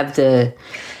have the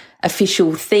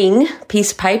official thing,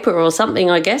 piece of paper or something,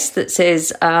 I guess, that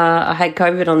says I had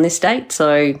COVID on this date,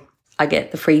 so I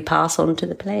get the free pass onto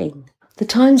the plane. The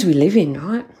times we live in,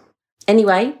 right?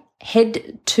 Anyway,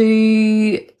 head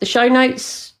to the show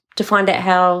notes to find out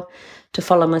how to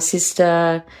follow my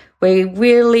sister. We're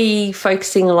really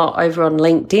focusing a lot over on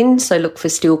LinkedIn, so look for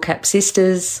Steel Cap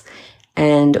Sisters,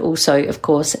 and also, of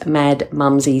course, Mad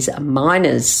Mumsy's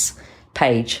Miners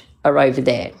page are over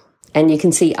there. And you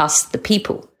can see us, the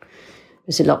people.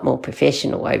 It's a lot more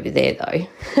professional over there, though.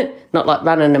 Not like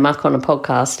running amok on a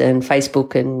podcast and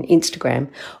Facebook and Instagram.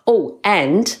 Oh,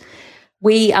 and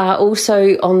we are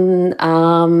also on,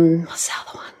 what's the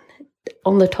other one?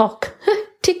 On the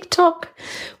TikTok.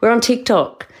 We're on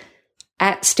TikTok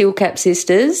at Steel Cap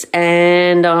Sisters,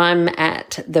 and I'm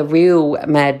at The Real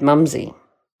Mad Mumsy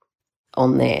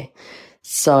on there.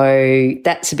 So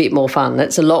that's a bit more fun.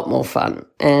 That's a lot more fun.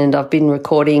 And I've been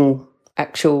recording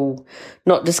actual,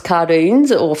 not just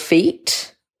cartoons or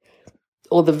feet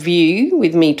or the view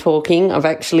with me talking. I've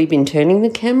actually been turning the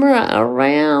camera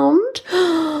around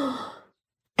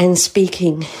and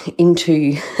speaking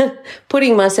into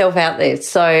putting myself out there.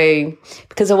 So,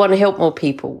 because I want to help more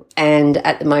people. And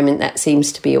at the moment, that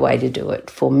seems to be a way to do it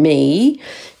for me,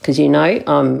 because, you know,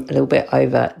 I'm a little bit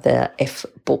over the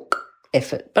F-book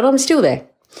effort, but I'm still there.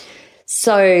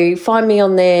 So find me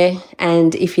on there,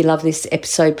 and if you love this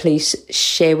episode, please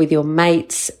share with your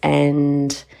mates.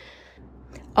 And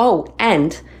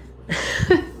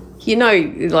you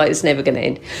know, like, it's never going to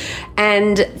end.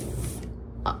 And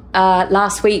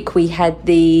last week we had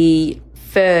the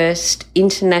first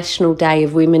International Day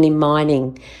of Women in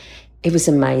Mining. It was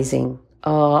amazing.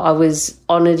 I was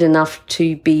honoured enough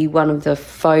to be one of the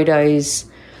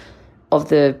photos of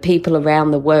the people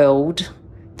around the world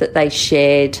that they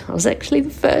shared. I was actually the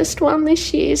first one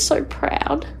this year, so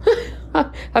proud.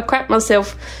 I cracked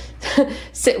myself,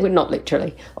 well, not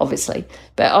literally, obviously,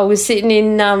 but I was sitting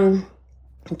in a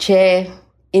chair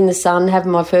in the sun,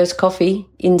 having my first coffee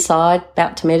inside,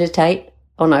 about to meditate.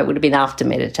 Oh no, it would have been after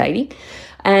meditating.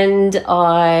 And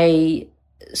I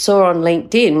saw on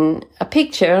LinkedIn a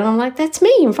picture, and I'm like, that's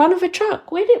me in front of a truck.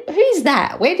 Who's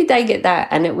that? Where did they get that?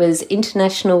 And it was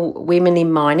International Women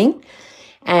in Mining.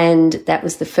 And that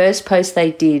was the first post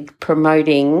they did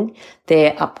promoting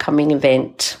their upcoming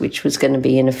event, which was going to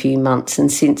be in a few months.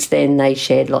 And since then, they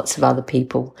shared lots of other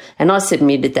people. And I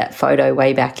submitted that photo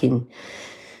way back in,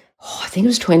 I think it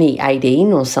was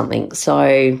 2018 or something.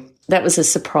 So that was a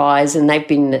surprise. And they've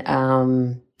been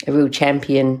a real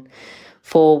champion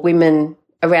for women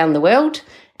around the world.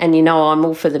 And, you know, I'm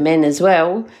all for the men as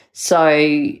well. So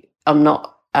I'm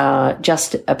not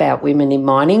just about women in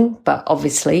mining, but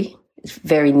obviously it's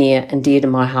very near and dear to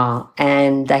my heart.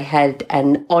 And they had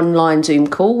an online Zoom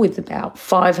call with about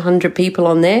 500 people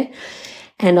on there.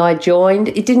 And I joined.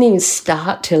 It didn't even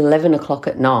start till 11 o'clock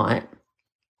at night.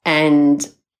 And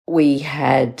we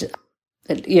had,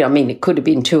 you know, I mean, it could have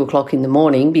been 2 o'clock in the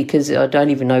morning, because I don't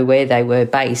even know where they were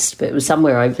based, but it was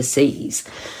somewhere overseas.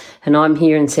 And I'm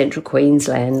here in central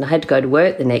Queensland. I had to go to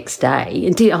work the next day.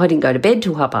 And I didn't go to bed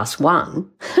till 1:30.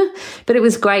 But it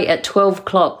was great. At 12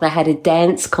 o'clock, they had a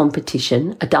dance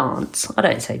competition, a dance. I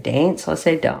don't say dance, I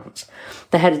say dance.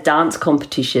 They had a dance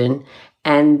competition,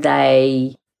 and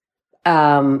they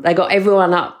got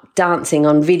everyone up dancing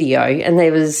on video, and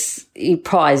there was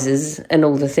prizes and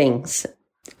all the things.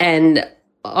 And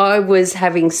I was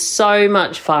having so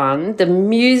much fun. The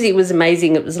music was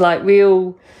amazing. It was like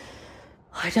real,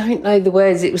 I don't know the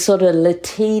words, it was sort of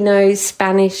Latino,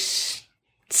 Spanish,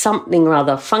 something or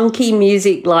other, funky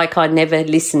music like I never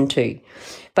listened to.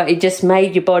 But it just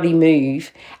made your body move.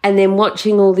 And then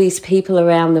watching all these people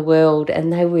around the world,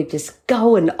 and they were just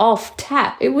going off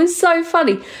tap. It was so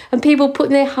funny. And people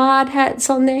putting their hard hats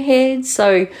on their heads.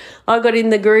 So I got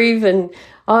in the groove, and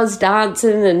I was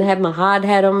dancing and had my hard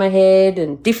hat on my head,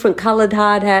 and different coloured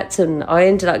hard hats. And I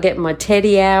ended up getting my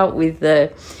teddy out with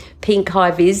the pink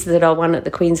high vis that I won at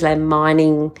the Queensland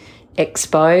Mining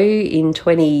Expo in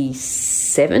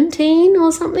 2017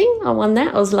 or something. I won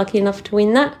that. I was lucky enough to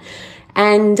win that.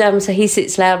 And so he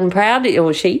sits loud and proud,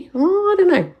 or she, I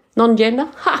don't know, non-gender.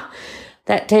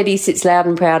 That teddy sits loud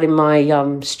and proud in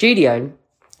my studio.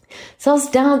 So I was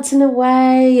dancing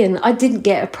away, and I didn't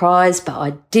get a prize, but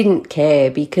I didn't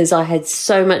care, because I had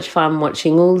so much fun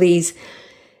watching all these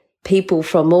people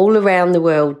from all around the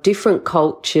world, different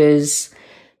cultures,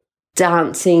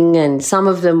 dancing. And some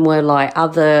of them were like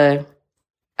other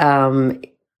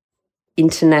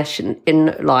international,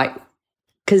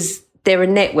 because they're a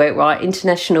network, right?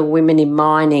 International Women in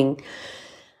Mining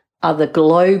are the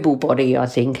global body, I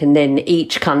think, and then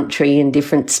each country and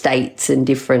different states and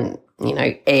different,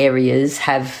 areas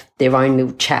have their own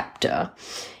little chapter.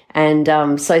 And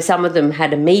so some of them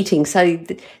had a meeting. So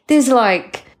there's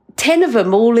like 10 of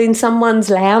them all in someone's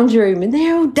lounge room, and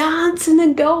they're all dancing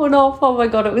and going off. Oh, my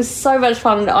God, it was so much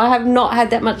fun. I have not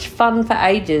had that much fun for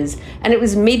ages. And it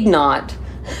was midnight.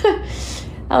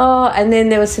 And then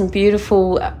there were some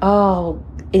beautiful,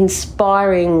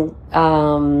 inspiring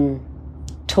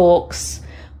talks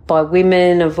by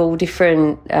women of all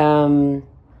different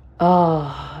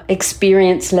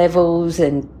experience levels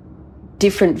and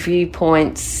different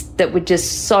viewpoints that were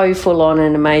just so full on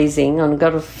and amazing. I've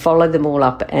got to follow them all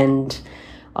up, and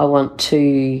I want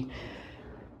to,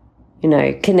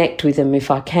 connect with them if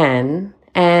I can.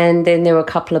 And then there were a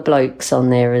couple of blokes on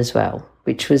there as well,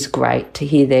 which was great to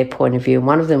hear their point of view. And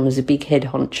one of them was a big head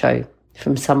honcho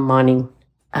from some mining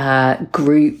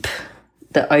group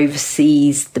that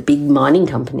oversees the big mining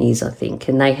companies, I think,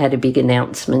 and they had a big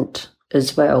announcement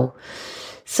as well.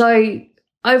 So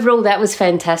overall, that was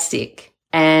fantastic.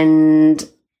 And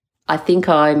I think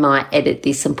I might edit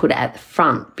this and put it at the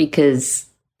front because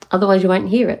otherwise you won't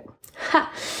hear it.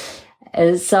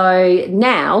 And so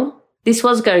now, this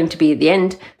was going to be at the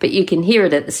end, but you can hear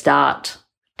it at the start,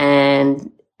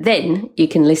 and then you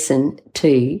can listen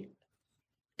to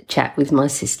chat with my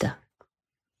sister.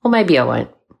 Or maybe I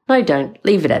won't. No, don't.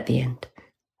 Leave it at the end.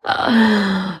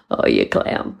 Oh, you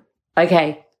clown.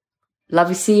 Okay. Love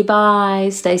you, see you, bye.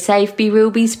 Stay safe, be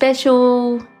real, be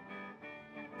special.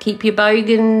 Keep your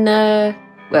bogan,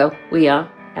 we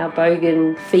are, our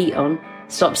bogan feet on.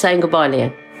 Stop saying goodbye,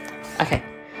 Leanne. Okay.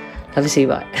 Love you, see you,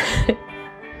 bye.